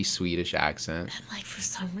heavy Swedish accent. And, like, for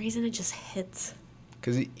some reason, it just hits.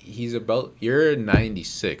 Because he's about... you're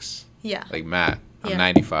 96. Yeah. Like Matt. I'm Yeah.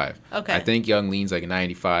 95. Okay. I think Young Lean's like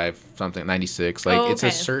 95, something, 96. Like, okay. It's a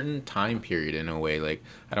certain time period in a way. Like,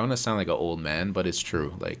 I don't want to sound like an old man, but it's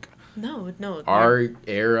true. Like, No. our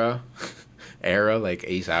era, like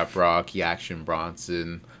A$AP Rocky, Action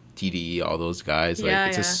Bronson, TDE, all those guys.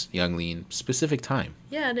 Like, it's a Young Lean specific time.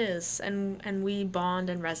 Yeah, it is. And we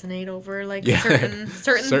bond and resonate over, like, certain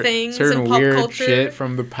things certain in pop weird culture. shit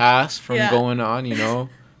from the past, from going on, you know?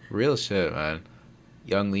 Real shit, man.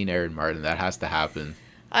 Young Lean, Aaron Martin, that has to happen.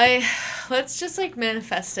 Let's just, like,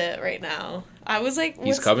 manifest it right now. I was like,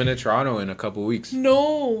 he's coming to Toronto in a couple weeks.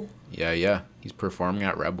 No. Yeah. He's performing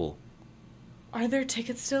at Rebel. Are there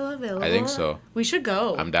tickets still available? I think so. We should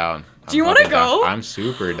go. I'm down. Do you want to go? I'm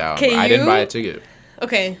super down. I didn't buy a ticket.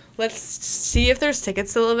 Okay, let's see if there's tickets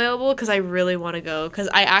still available because I really want to go. Because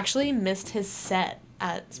I actually missed his set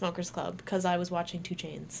at Smokers Club because I was watching 2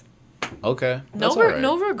 Chainz. Okay.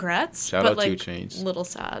 No regrets. Shout but, out like, 2 Chainz. Little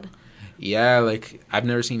sad. Yeah, like, I've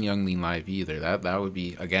never seen Young Lean live either. That would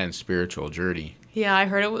be, again, spiritual journey. Yeah, I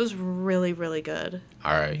heard it was really, really good.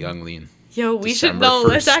 All right, Young Lean. Yo, we should know.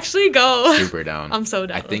 Let's actually go. Super down. I'm so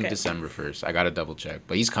down. I think December 1st. I got to double check.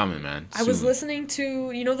 But he's coming, man. I was listening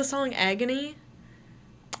to, you know the song Agony?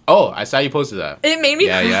 Oh, I saw you posted that. It made me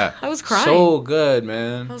cry. Yeah. I was crying. So good,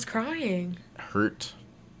 man. I was crying. Hurt.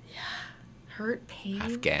 Hurt, pain.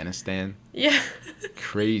 Afghanistan. Yeah.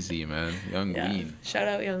 Crazy, man. Young Lean. Shout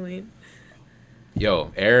out Young Lean.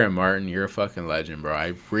 Yo, Aaron Martin, you're a fucking legend, bro.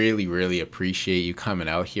 I really, really appreciate you coming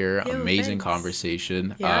out here. Amazing thanks.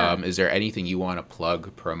 Conversation. Yeah. Is there anything you want to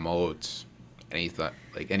plug, promote, any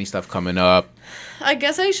stuff coming up? I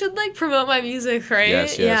guess I should, like, promote my music, right?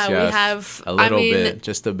 Yes. We have a little bit,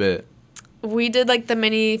 just a bit. We did, like, the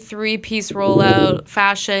mini 3-piece rollout,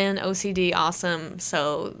 fashion, OCD, awesome.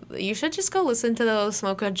 So you should just go listen to those,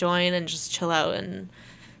 smoke a joint, and just chill out and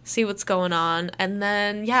see what's going on. And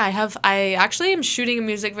then, yeah, I actually am shooting a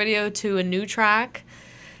music video to a new track.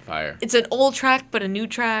 Fire. It's an old track, but a new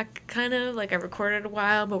track, kind of. Like, I recorded a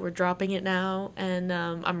while, but we're dropping it now. And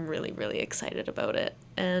I'm really, really excited about it.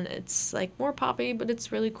 And it's, like, more poppy, but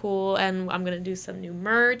it's really cool. And I'm going to do some new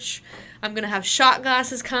merch. I'm going to have shot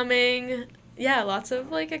glasses coming. Yeah, lots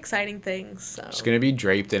of, like, exciting things. So. It's going to be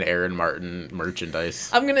draped in Aaron Martin merchandise.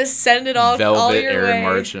 I'm going to send it all Velvet your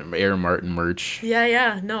Aaron way. Aaron Martin merch.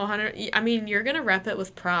 Yeah. No, 100. I mean, you're going to rep it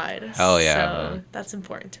with pride. Hell yeah, so man. That's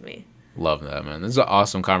important to me. Love that, man. This is an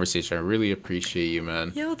awesome conversation. I really appreciate you,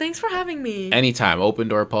 man. Yo, thanks for having me. Anytime. Open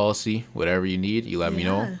door policy. Whatever you need, you let me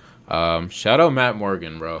know. Shout out Matt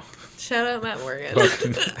Morgan, bro. Shout out Matt Morgan.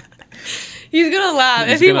 He's going to laugh.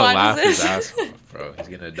 He's if he gonna watches laugh this. his ass off, bro. He's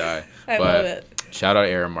going to die. I love it. Shout out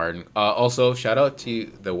Aaron Martin. Also, shout out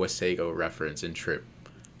to the Wasego reference in Trip.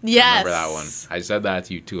 Yes. Remember that one. I said that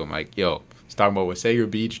to you, too. I'm like, yo, he's talking about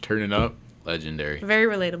Wasego Beach, turning up. Legendary.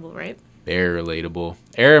 Very relatable, right? Very relatable.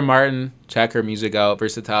 Aaron Martin, check her music out.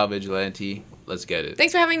 Versatile Vigilante. Let's get it.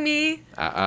 Thanks for having me.